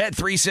at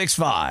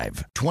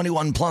Bet365.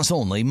 21 plus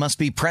only. Must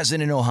be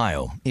present in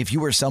Ohio. If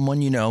you or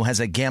someone you know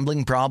has a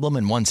gambling problem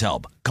and wants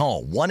help,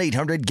 call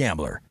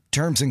 1-800-GAMBLER.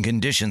 Terms and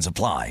conditions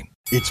apply.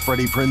 It's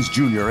Freddie Prinze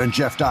Jr. and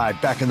Jeff Dye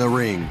back in the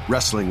ring.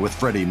 Wrestling with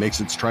Freddie makes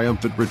its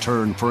triumphant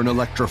return for an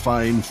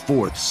electrifying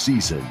 4th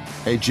season.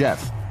 Hey,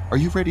 Jeff, are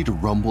you ready to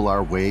rumble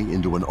our way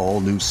into an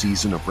all-new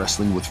season of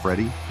Wrestling with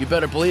Freddie? You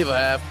better believe I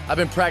have. I've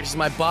been practicing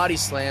my body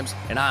slams,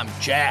 and I'm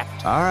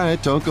jacked. All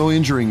right, don't go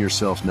injuring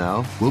yourself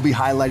now. We'll be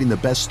highlighting the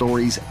best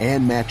stories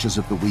and matches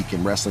of the week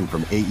in wrestling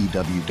from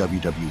AEW,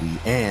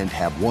 WWE, and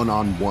have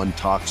one-on-one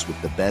talks with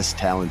the best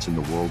talents in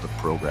the world of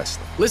pro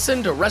wrestling.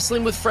 Listen to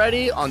Wrestling with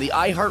Freddie on the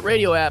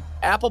iHeartRadio app,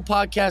 Apple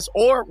Podcasts,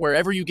 or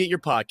wherever you get your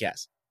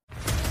podcasts.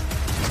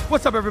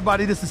 What's up,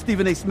 everybody? This is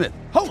Stephen A. Smith,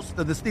 host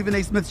of the Stephen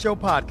A. Smith Show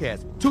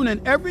podcast. Tune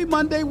in every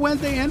Monday,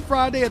 Wednesday, and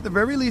Friday at the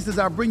very least as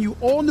I bring you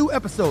all new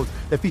episodes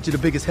that feature the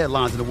biggest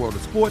headlines in the world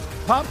of sports,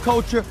 pop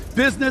culture,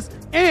 business,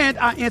 and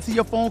I answer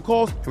your phone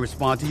calls and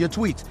respond to your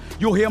tweets.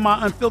 You'll hear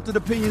my unfiltered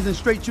opinions and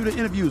straight-shooter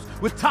interviews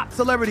with top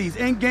celebrities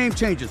and game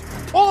changers.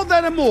 All of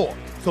that and more.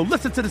 So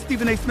listen to the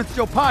Stephen A. Smith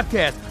Show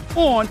podcast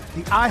on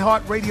the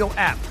iHeartRadio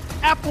app,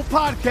 Apple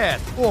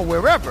Podcasts, or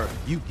wherever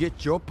you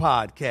get your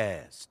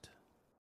podcast.